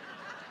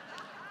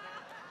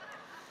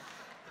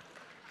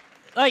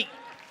 Like,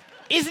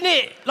 isn't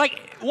it,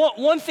 like,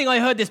 one thing I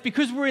heard this,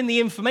 because we're in the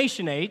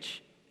information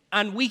age,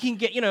 and we can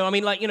get,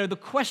 the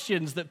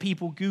questions that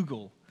people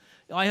Google.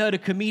 I heard a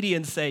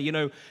comedian say,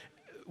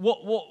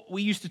 what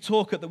we used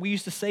to we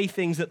used to say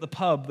things at the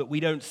pub that we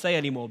don't say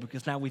anymore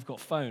because now we've got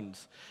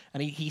phones.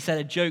 And he said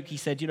a joke, he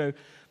said,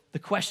 the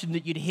question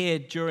that you'd hear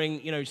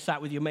during,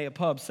 sat with your mate at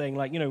pub saying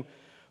like,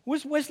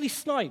 was Wesley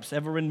Snipes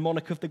ever in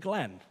Monarch of the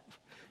Glen?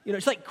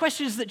 It's like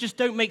questions that just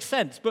don't make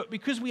sense, but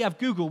because we have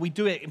Google, we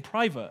do it in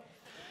private.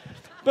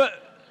 But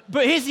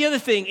here's the other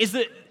thing, is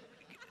that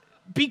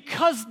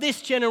because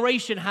this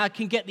generation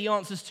can get the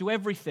answers to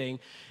everything,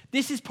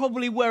 this is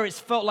probably where it's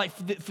felt like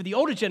for the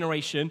older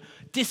generation,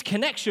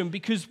 disconnection,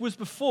 because was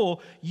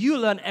before you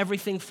learn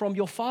everything from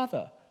your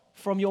father,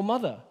 from your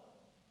mother.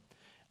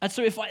 And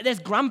so if there's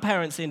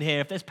grandparents in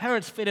here, if there's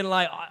parents feeling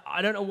like,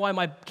 I don't know why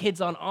my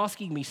kids aren't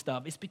asking me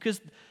stuff, it's because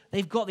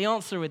they've got the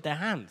answer with their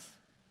hands.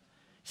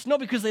 It's not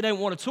because they don't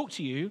want to talk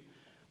to you,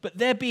 but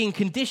they're being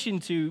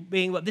conditioned to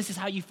being like, this is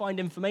how you find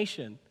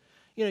information.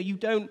 You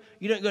don't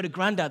go to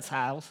granddad's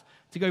house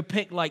to go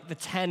pick like the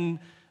 10,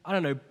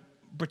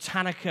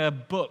 Britannica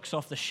books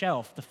off the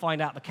shelf to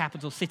find out the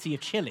capital city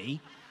of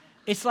Chile.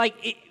 It's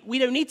like, we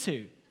don't need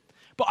to.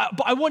 But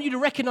I want you to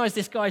recognize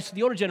this, guys, for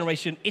the older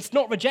generation, it's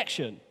not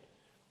rejection.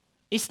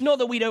 It's not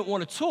that we don't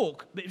want to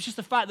talk, but it's just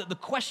the fact that the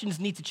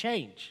questions need to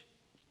change.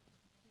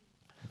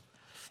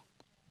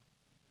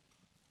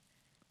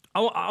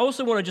 I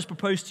also want to just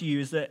propose to you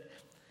is that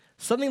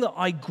something that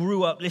I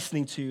grew up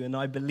listening to and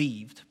I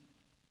believed,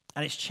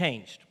 and it's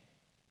changed,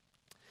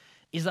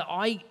 is that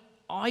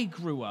I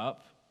grew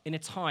up in a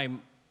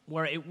time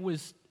where it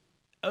was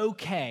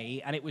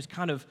okay and it was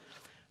kind of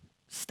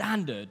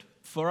standard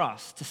for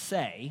us to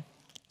say,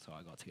 sorry,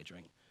 I got to take a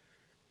drink,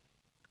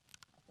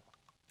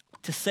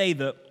 to say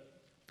that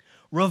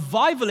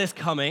revival is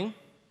coming,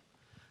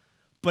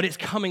 but it's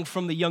coming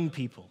from the young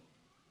people.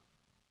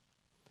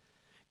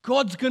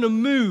 God's going to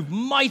move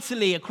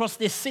mightily across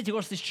this city,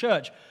 across this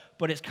church,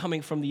 but it's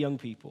coming from the young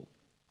people.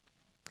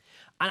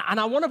 And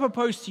I want to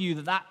propose to you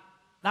that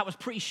was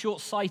pretty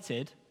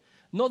short-sighted.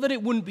 Not that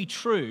it wouldn't be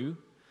true,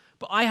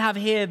 but I have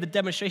here the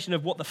demonstration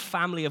of what the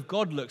family of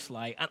God looks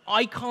like, and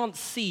I can't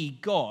see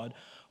God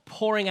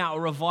pouring out a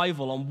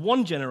revival on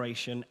one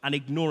generation and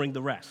ignoring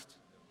the rest.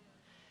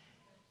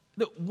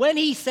 That when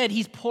he said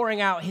he's pouring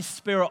out his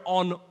spirit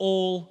on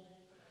all,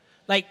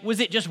 like, was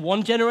it just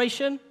one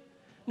generation?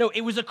 No,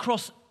 it was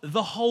across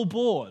the whole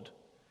board.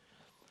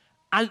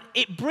 And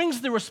it brings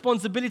the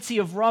responsibility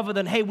of, rather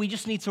than, hey, we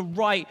just need to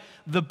write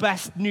the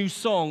best new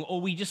song or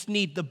we just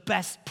need the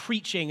best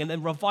preaching and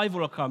then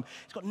revival will come.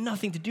 It's got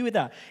nothing to do with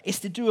that. It's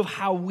to do with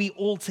how we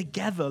all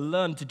together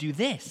learn to do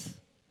this.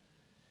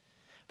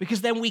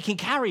 Because then we can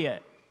carry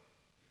it.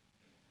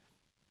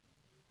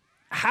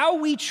 How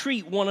we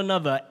treat one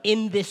another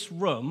in this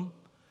room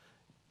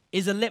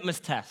is a litmus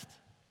test.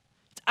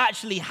 It's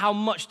actually how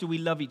much do we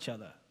love each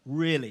other,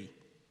 really.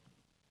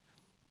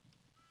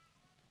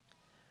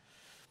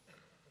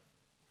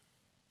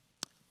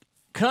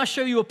 Can I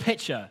show you a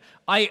picture?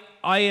 I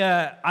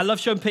love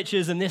showing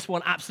pictures, and this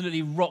one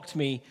absolutely rocked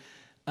me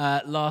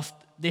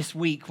this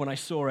week when I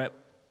saw it.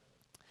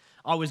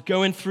 I was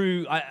going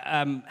through,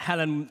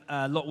 Helen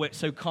Lotwick,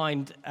 so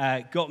kind,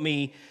 got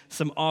me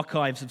some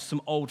archives of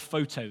some old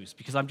photos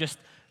because I'm just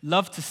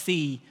love to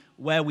see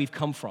where we've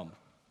come from.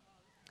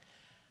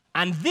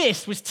 And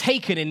this was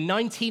taken in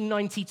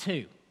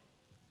 1992.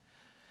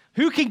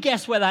 Who can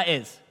guess where that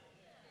is?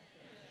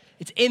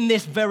 It's in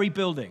this very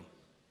building.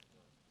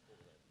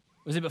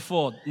 Was it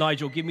before?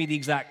 Nigel, give me the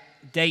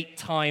exact date,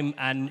 time,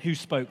 and who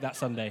spoke that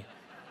Sunday.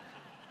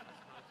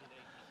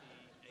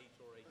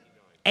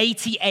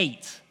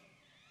 88.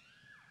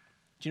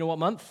 Do you know what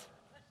month?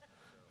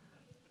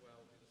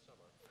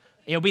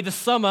 It'll be the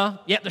summer.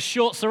 Yep, the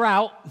shorts are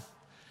out.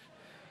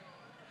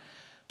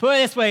 Put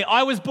it this way,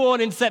 I was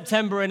born in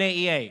September in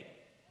 88.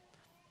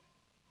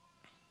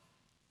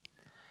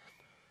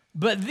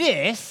 But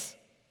this,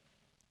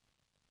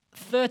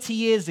 30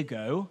 years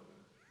ago,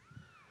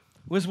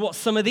 was what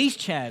some of these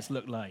chairs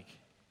looked like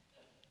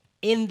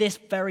in this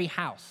very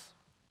house.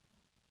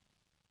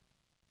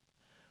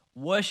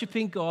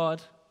 Worshipping God,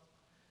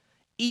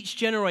 each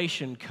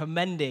generation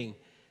commending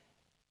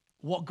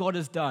what God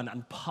has done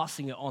and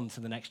passing it on to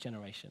the next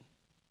generation.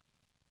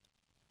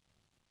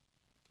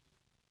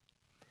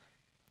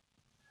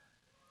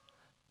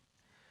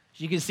 As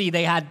you can see,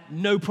 they had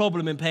no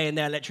problem in paying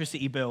their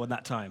electricity bill at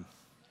that time.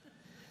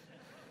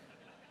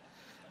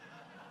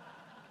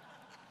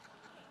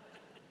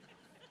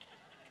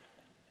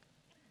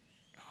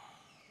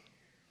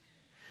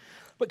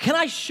 But can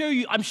I show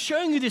you, I'm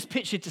showing you this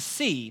picture to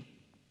see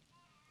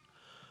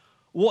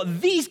what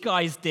these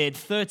guys did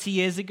 30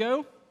 years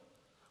ago,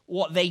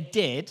 what they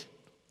did.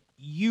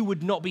 You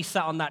would not be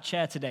sat on that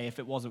chair today if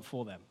it wasn't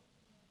for them.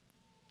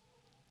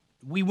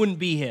 We wouldn't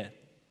be here.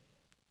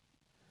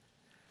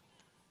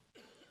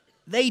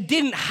 They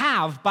didn't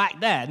have, back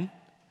then,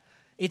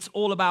 it's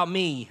all about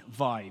me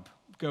vibe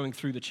going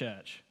through the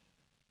church.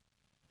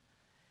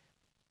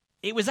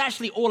 It was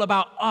actually all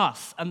about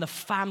us and the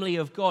family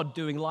of God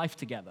doing life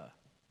together.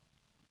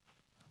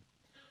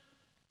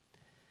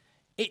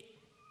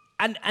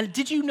 And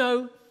did you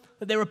know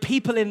that there are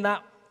people in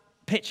that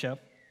picture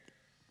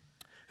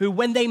who,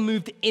 when they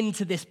moved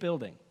into this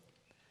building,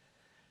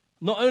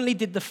 not only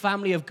did the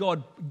family of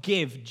God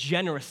give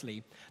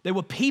generously, there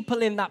were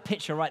people in that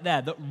picture right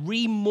there that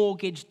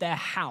remortgaged their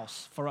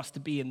house for us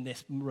to be in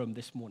this room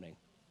this morning.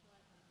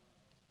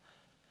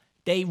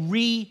 They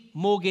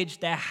remortgaged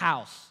their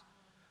house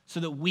so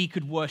that we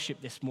could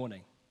worship this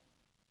morning.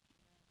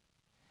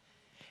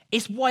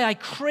 It's why I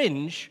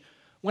cringe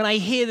when I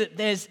hear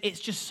that it's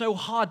just so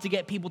hard to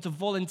get people to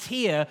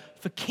volunteer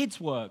for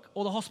kids' work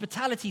or the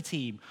hospitality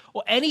team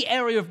or any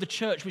area of the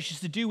church which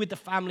is to do with the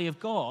family of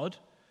God,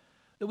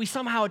 that we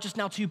somehow are just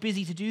now too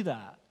busy to do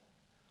that.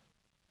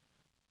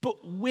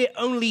 But we're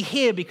only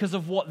here because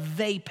of what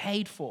they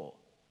paid for,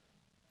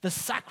 the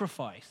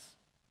sacrifice.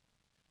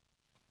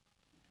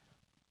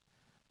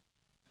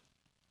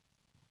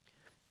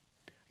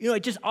 You know,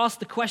 it just asks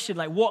the question,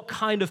 like, what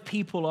kind of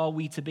people are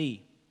we to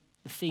be?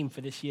 The theme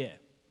for this year.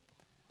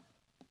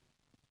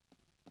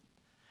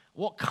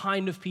 What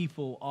kind of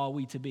people are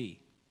we to be?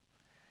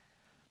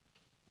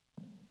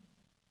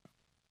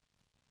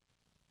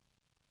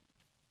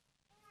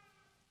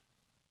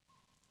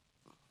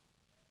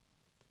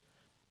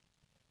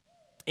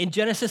 In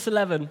Genesis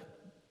 11,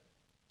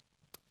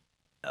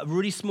 a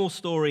really small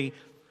story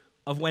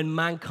of when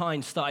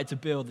mankind started to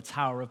build the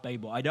Tower of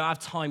Babel. I don't have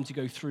time to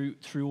go through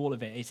all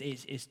of it.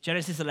 It's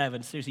Genesis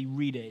 11. Seriously,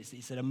 read it.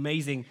 It's an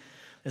amazing,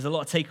 there's a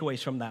lot of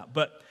takeaways from that.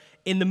 But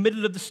in the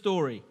middle of the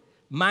story,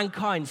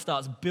 mankind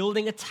starts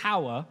building a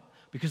tower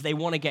because they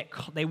want to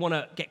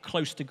get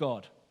close to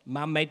God.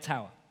 Man-made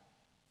tower.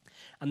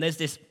 And there's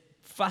this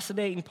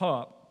fascinating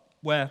part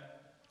where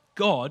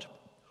God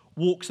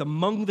walks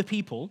among the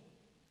people,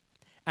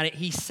 and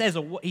he says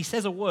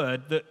a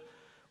word that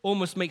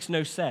almost makes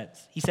no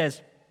sense. He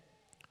says,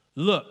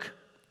 "Look,"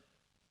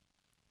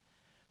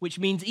 which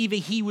means either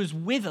he was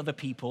with other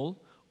people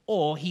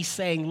or he's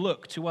saying,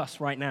 "Look," to us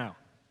right now.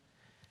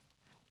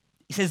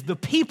 He says, "The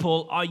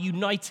people are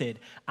united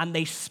and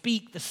they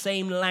speak the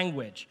same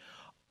language.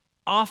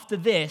 After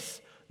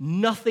this,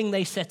 nothing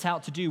they set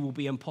out to do will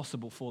be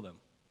impossible for them."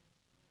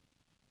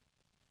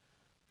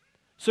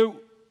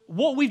 So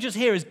what we've just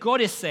heard is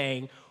God is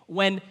saying,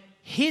 when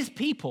his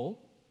people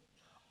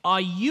are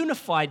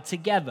unified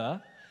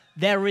together,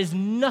 there is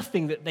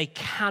nothing that they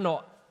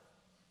cannot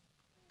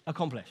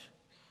accomplish.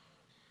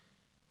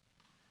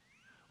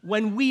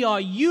 When we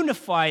are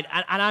unified,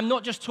 and I'm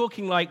not just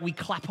talking like we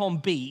clap on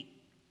beat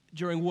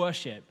during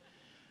worship,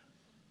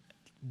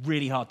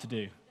 really hard to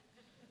do.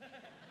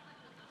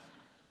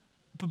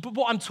 But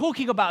what I'm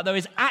talking about, though,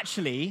 is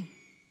actually,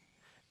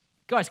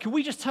 guys, can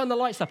we just turn the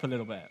lights up a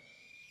little bit?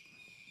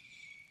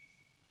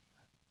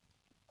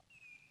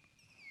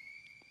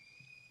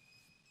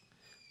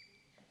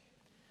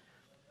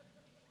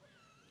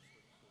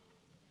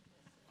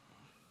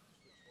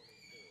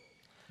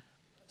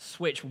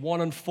 Switch 1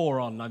 and 4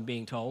 on, I'm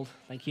being told.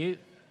 Thank you.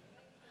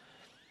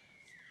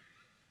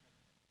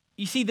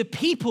 You see, the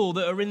people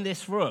that are in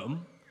this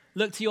room,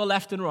 look to your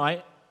left and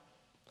right.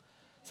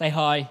 Say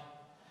hi.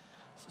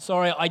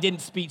 Sorry, I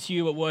didn't speak to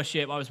you at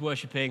worship. I was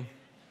worshiping.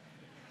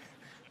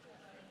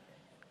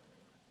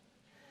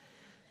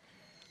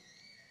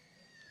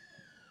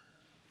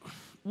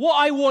 What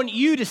I want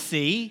you to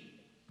see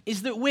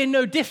is that we're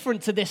no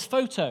different to this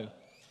photo.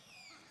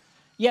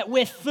 Yet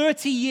we're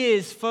 30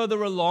 years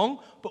further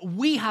along, but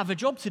we have a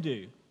job to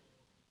do.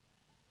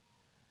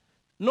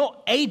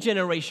 Not a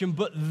generation,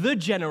 but the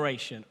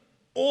generation.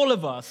 All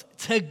of us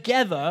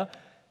together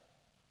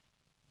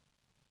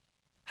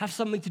have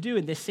something to do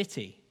in this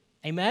city.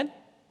 Amen?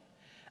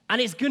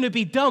 And it's going to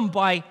be done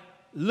by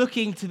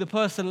looking to the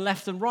person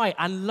left and right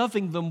and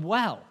loving them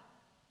well.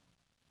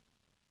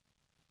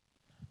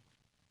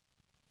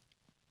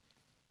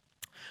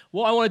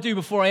 What I want to do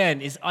before I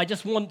end is I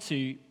just want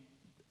to,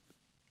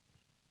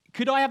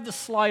 could I have the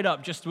slide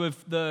up just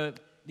with the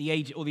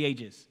age, all the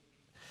ages?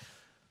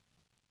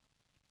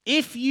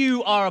 If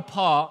you are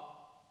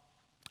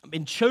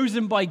been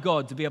chosen by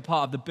God to be a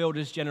part of the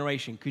builder's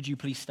generation, could you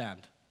please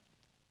stand?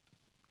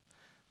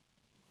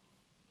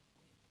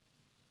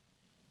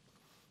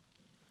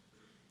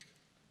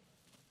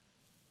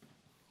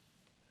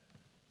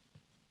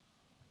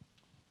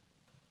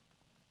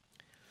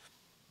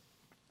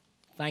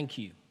 Thank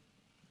you.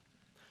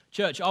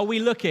 Church, are we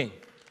looking?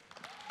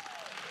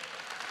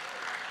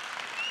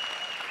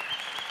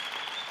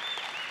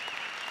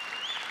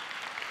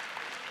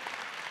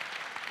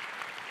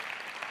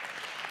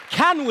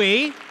 Can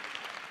we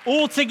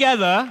all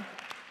together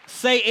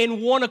say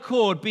in one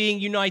accord, being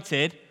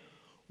united,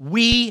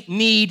 we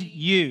need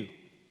you?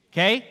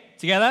 Okay?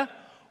 Together?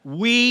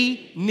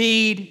 We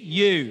need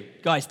you.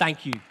 Guys,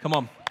 thank you. Come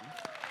on.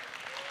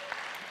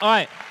 All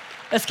right.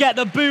 Let's get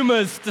the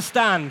boomers to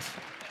stand.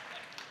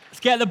 Let's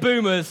get the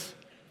boomers.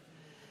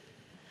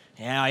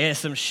 Yeah, I hear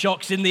some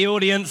shocks in the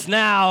audience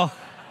now.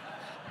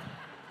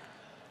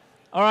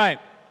 All right.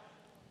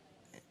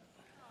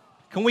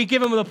 Can we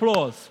give them an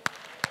applause?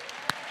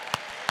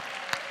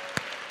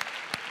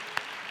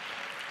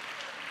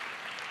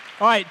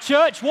 All right,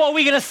 church, what are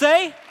we going to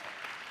say?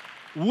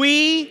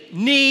 We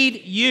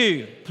need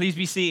you. Please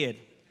be seated.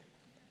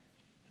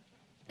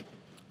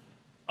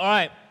 All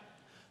right.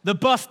 The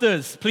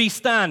Busters, please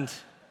stand.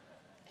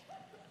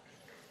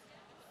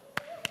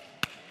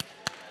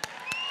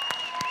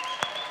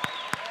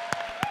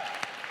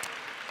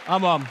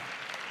 I'm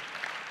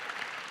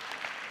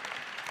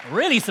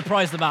really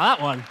surprised about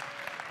that one.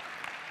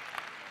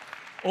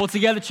 All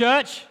together,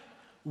 church.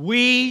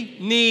 We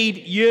need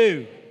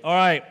you. All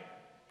right.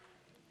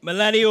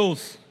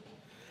 Millennials,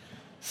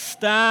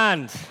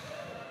 stand.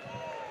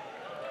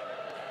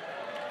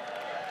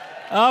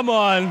 Come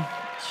on,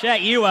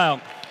 check you out.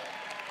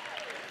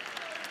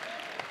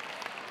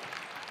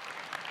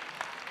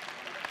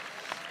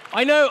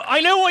 I know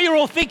what you're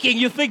all thinking.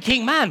 You're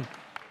thinking, man,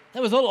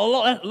 there was a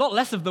lot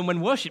less of them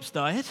when worship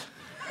started.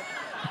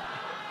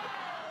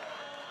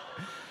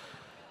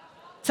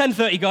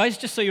 10:30, guys,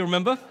 just so you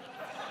remember.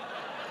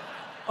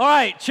 All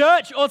right,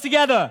 church, all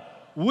together.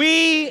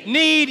 We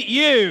need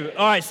you.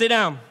 All right, sit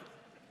down.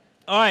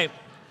 All right.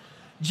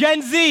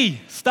 Gen Z,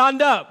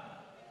 stand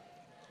up.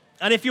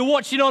 And if you're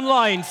watching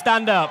online,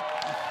 stand up.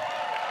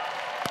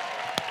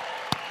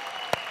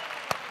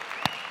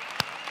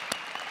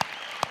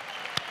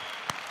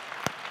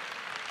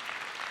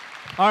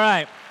 All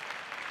right.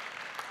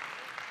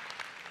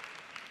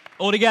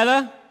 All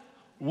together.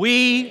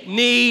 We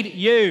need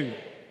you.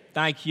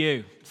 Thank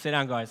you. Sit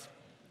down, guys.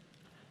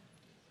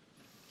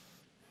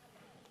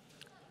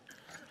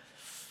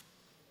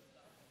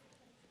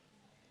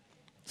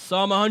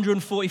 Psalm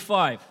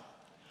 145.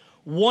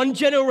 One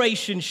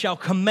generation shall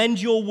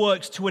commend your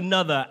works to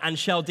another and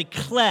shall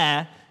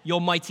declare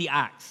your mighty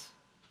acts.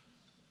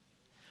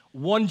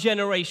 One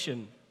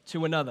generation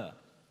to another.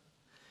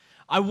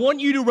 I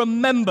want you to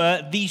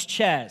remember these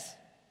chairs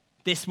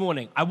this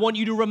morning. I want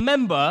you to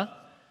remember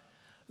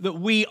that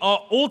we are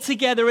all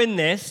together in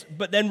this,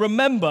 but then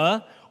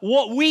remember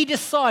what we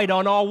decide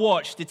on our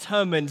watch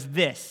determines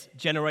this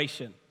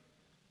generation.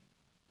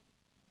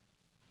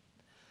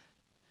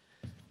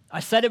 I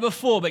said it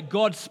before, but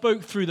God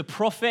spoke through the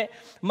prophet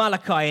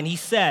Malachi, and he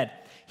said,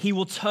 he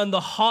will turn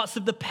the hearts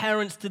of the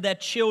parents to their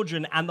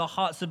children and the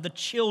hearts of the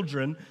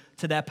children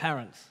to their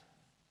parents.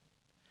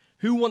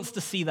 Who wants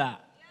to see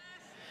that?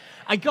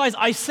 And guys,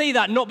 I say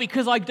that not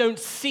because I don't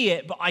see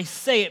it, but I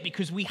say it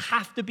because we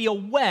have to be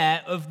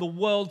aware of the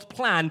world's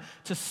plan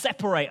to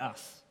separate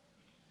us.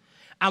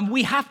 And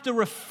we have to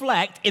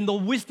reflect in the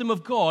wisdom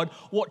of God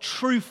what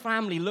true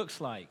family looks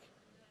like.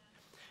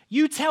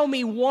 You tell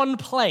me one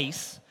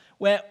place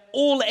where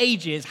all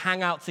ages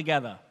hang out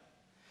together.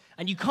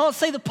 And you can't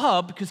say the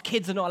pub because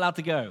kids are not allowed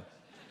to go.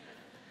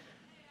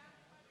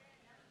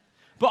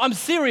 But I'm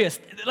serious.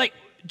 Like,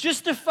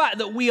 just the fact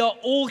that we are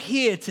all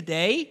here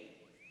today,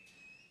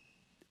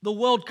 the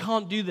world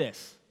can't do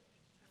this.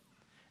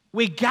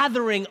 We're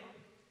gathering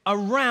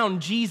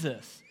around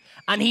Jesus,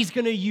 and he's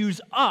going to use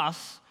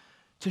us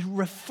to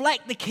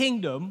reflect the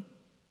kingdom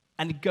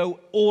and go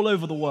all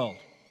over the world.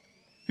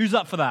 Who's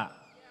up for that?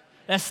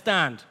 Let's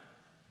stand.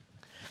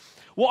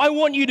 What I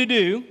want you to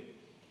do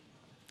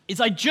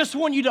is I just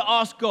want you to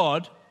ask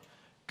God,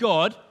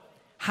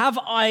 have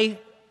I,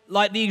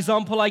 like the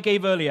example I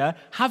gave earlier,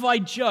 have I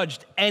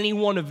judged any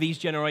one of these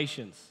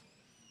generations?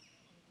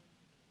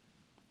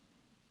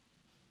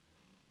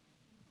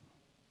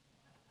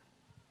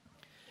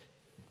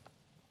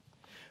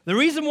 The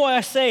reason why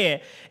I say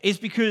it is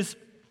because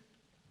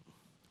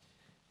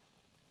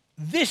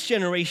this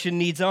generation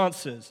needs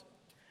answers.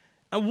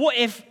 And what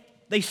if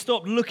they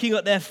stopped looking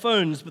at their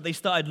phones, but they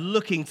started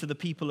looking to the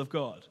people of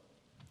God?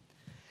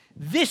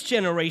 This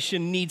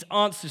generation needs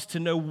answers to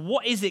know,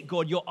 what is it,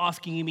 God, you're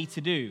asking me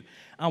to do?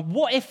 And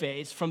what if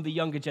it's from the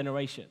younger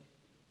generation?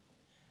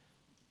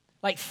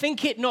 Like,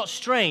 think it not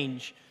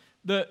strange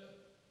that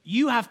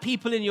You have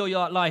people in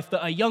your life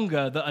that are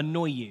younger that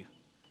annoy you,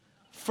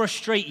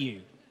 frustrate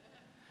you.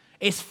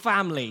 It's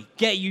family.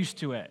 Get used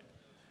to it.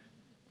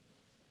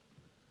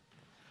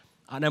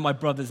 I know my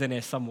brother's in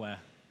here somewhere.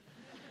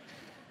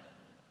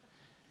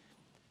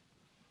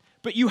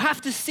 But you have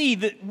to see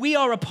that we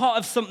are a part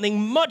of something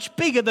much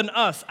bigger than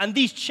us, and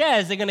these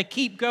chairs are going to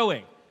keep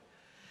going.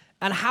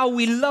 And how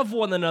we love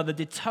one another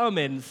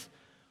determines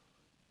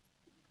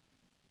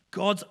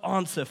God's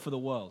answer for the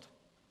world.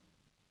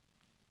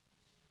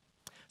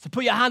 So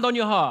put your hand on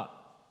your heart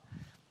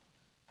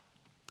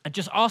and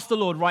just ask the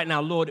Lord right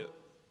now, Lord,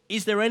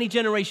 is there any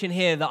generation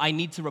here that I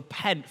need to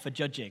repent for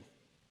judging?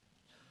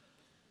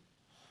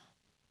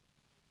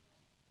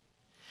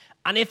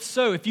 And if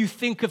so, if you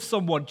think of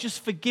someone,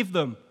 just forgive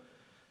them.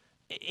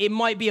 It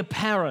might be a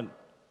parent.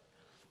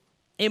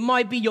 It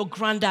might be your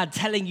granddad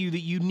telling you that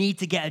you need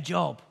to get a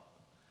job.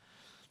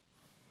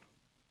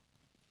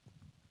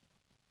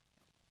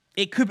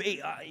 It could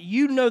be,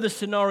 you know the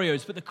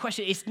scenarios, but the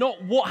question, it's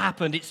not what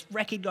happened, it's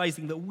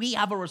recognizing that we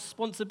have a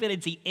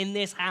responsibility in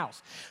this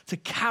house to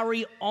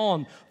carry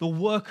on the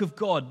work of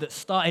God that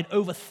started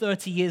over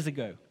 30 years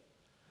ago.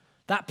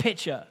 That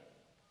picture.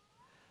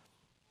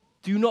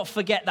 Do not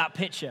forget that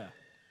picture.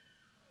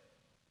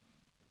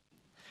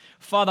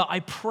 Father, I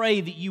pray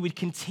that you would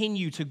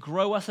continue to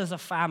grow us as a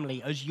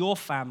family, as your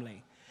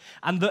family,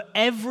 and that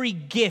every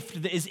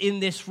gift that is in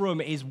this room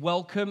is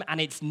welcome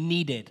and it's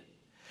needed.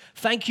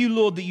 Thank you,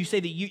 Lord, that you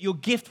say that your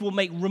gift will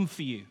make room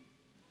for you.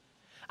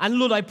 And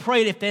Lord, I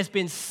pray that if there's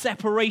been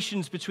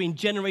separations between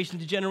generation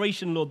to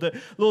generation, Lord,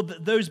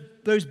 that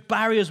those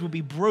barriers will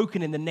be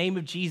broken in the name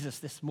of Jesus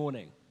this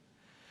morning.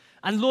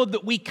 And Lord,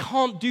 that we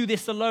can't do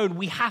this alone.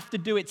 We have to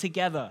do it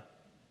together.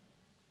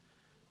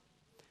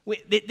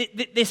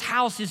 This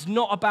house is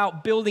not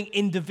about building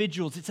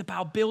individuals. It's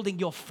about building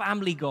your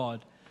family,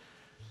 God.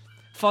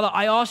 Father,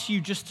 I ask you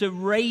just to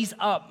raise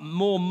up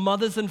more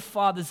mothers and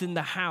fathers in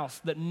the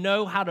house that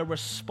know how to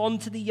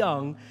respond to the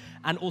young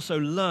and also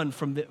learn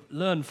from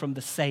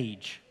the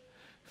sage.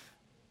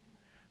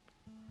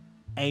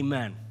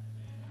 Amen.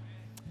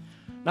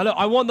 Now look,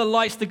 I want the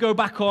lights to go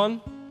back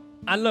on.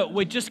 And look,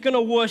 we're just going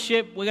to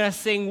worship. We're going to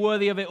sing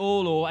Worthy of It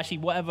All, or actually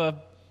whatever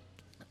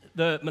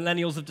the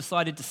millennials have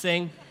decided to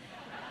sing.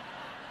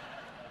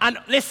 And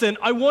listen,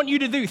 I want you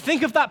to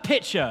think of that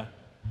picture.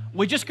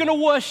 We're just going to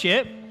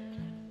worship.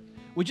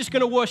 We're just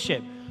going to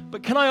worship.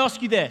 But can I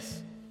ask you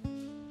this?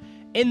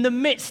 In the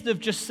midst of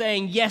just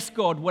saying, yes,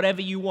 God,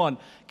 whatever you want,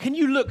 can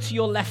you look to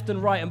your left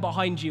and right and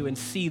behind you and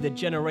see the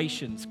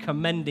generations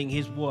commending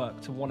his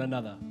work to one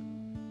another?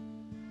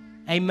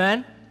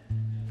 Amen?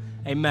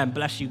 Amen.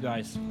 Bless you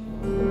guys.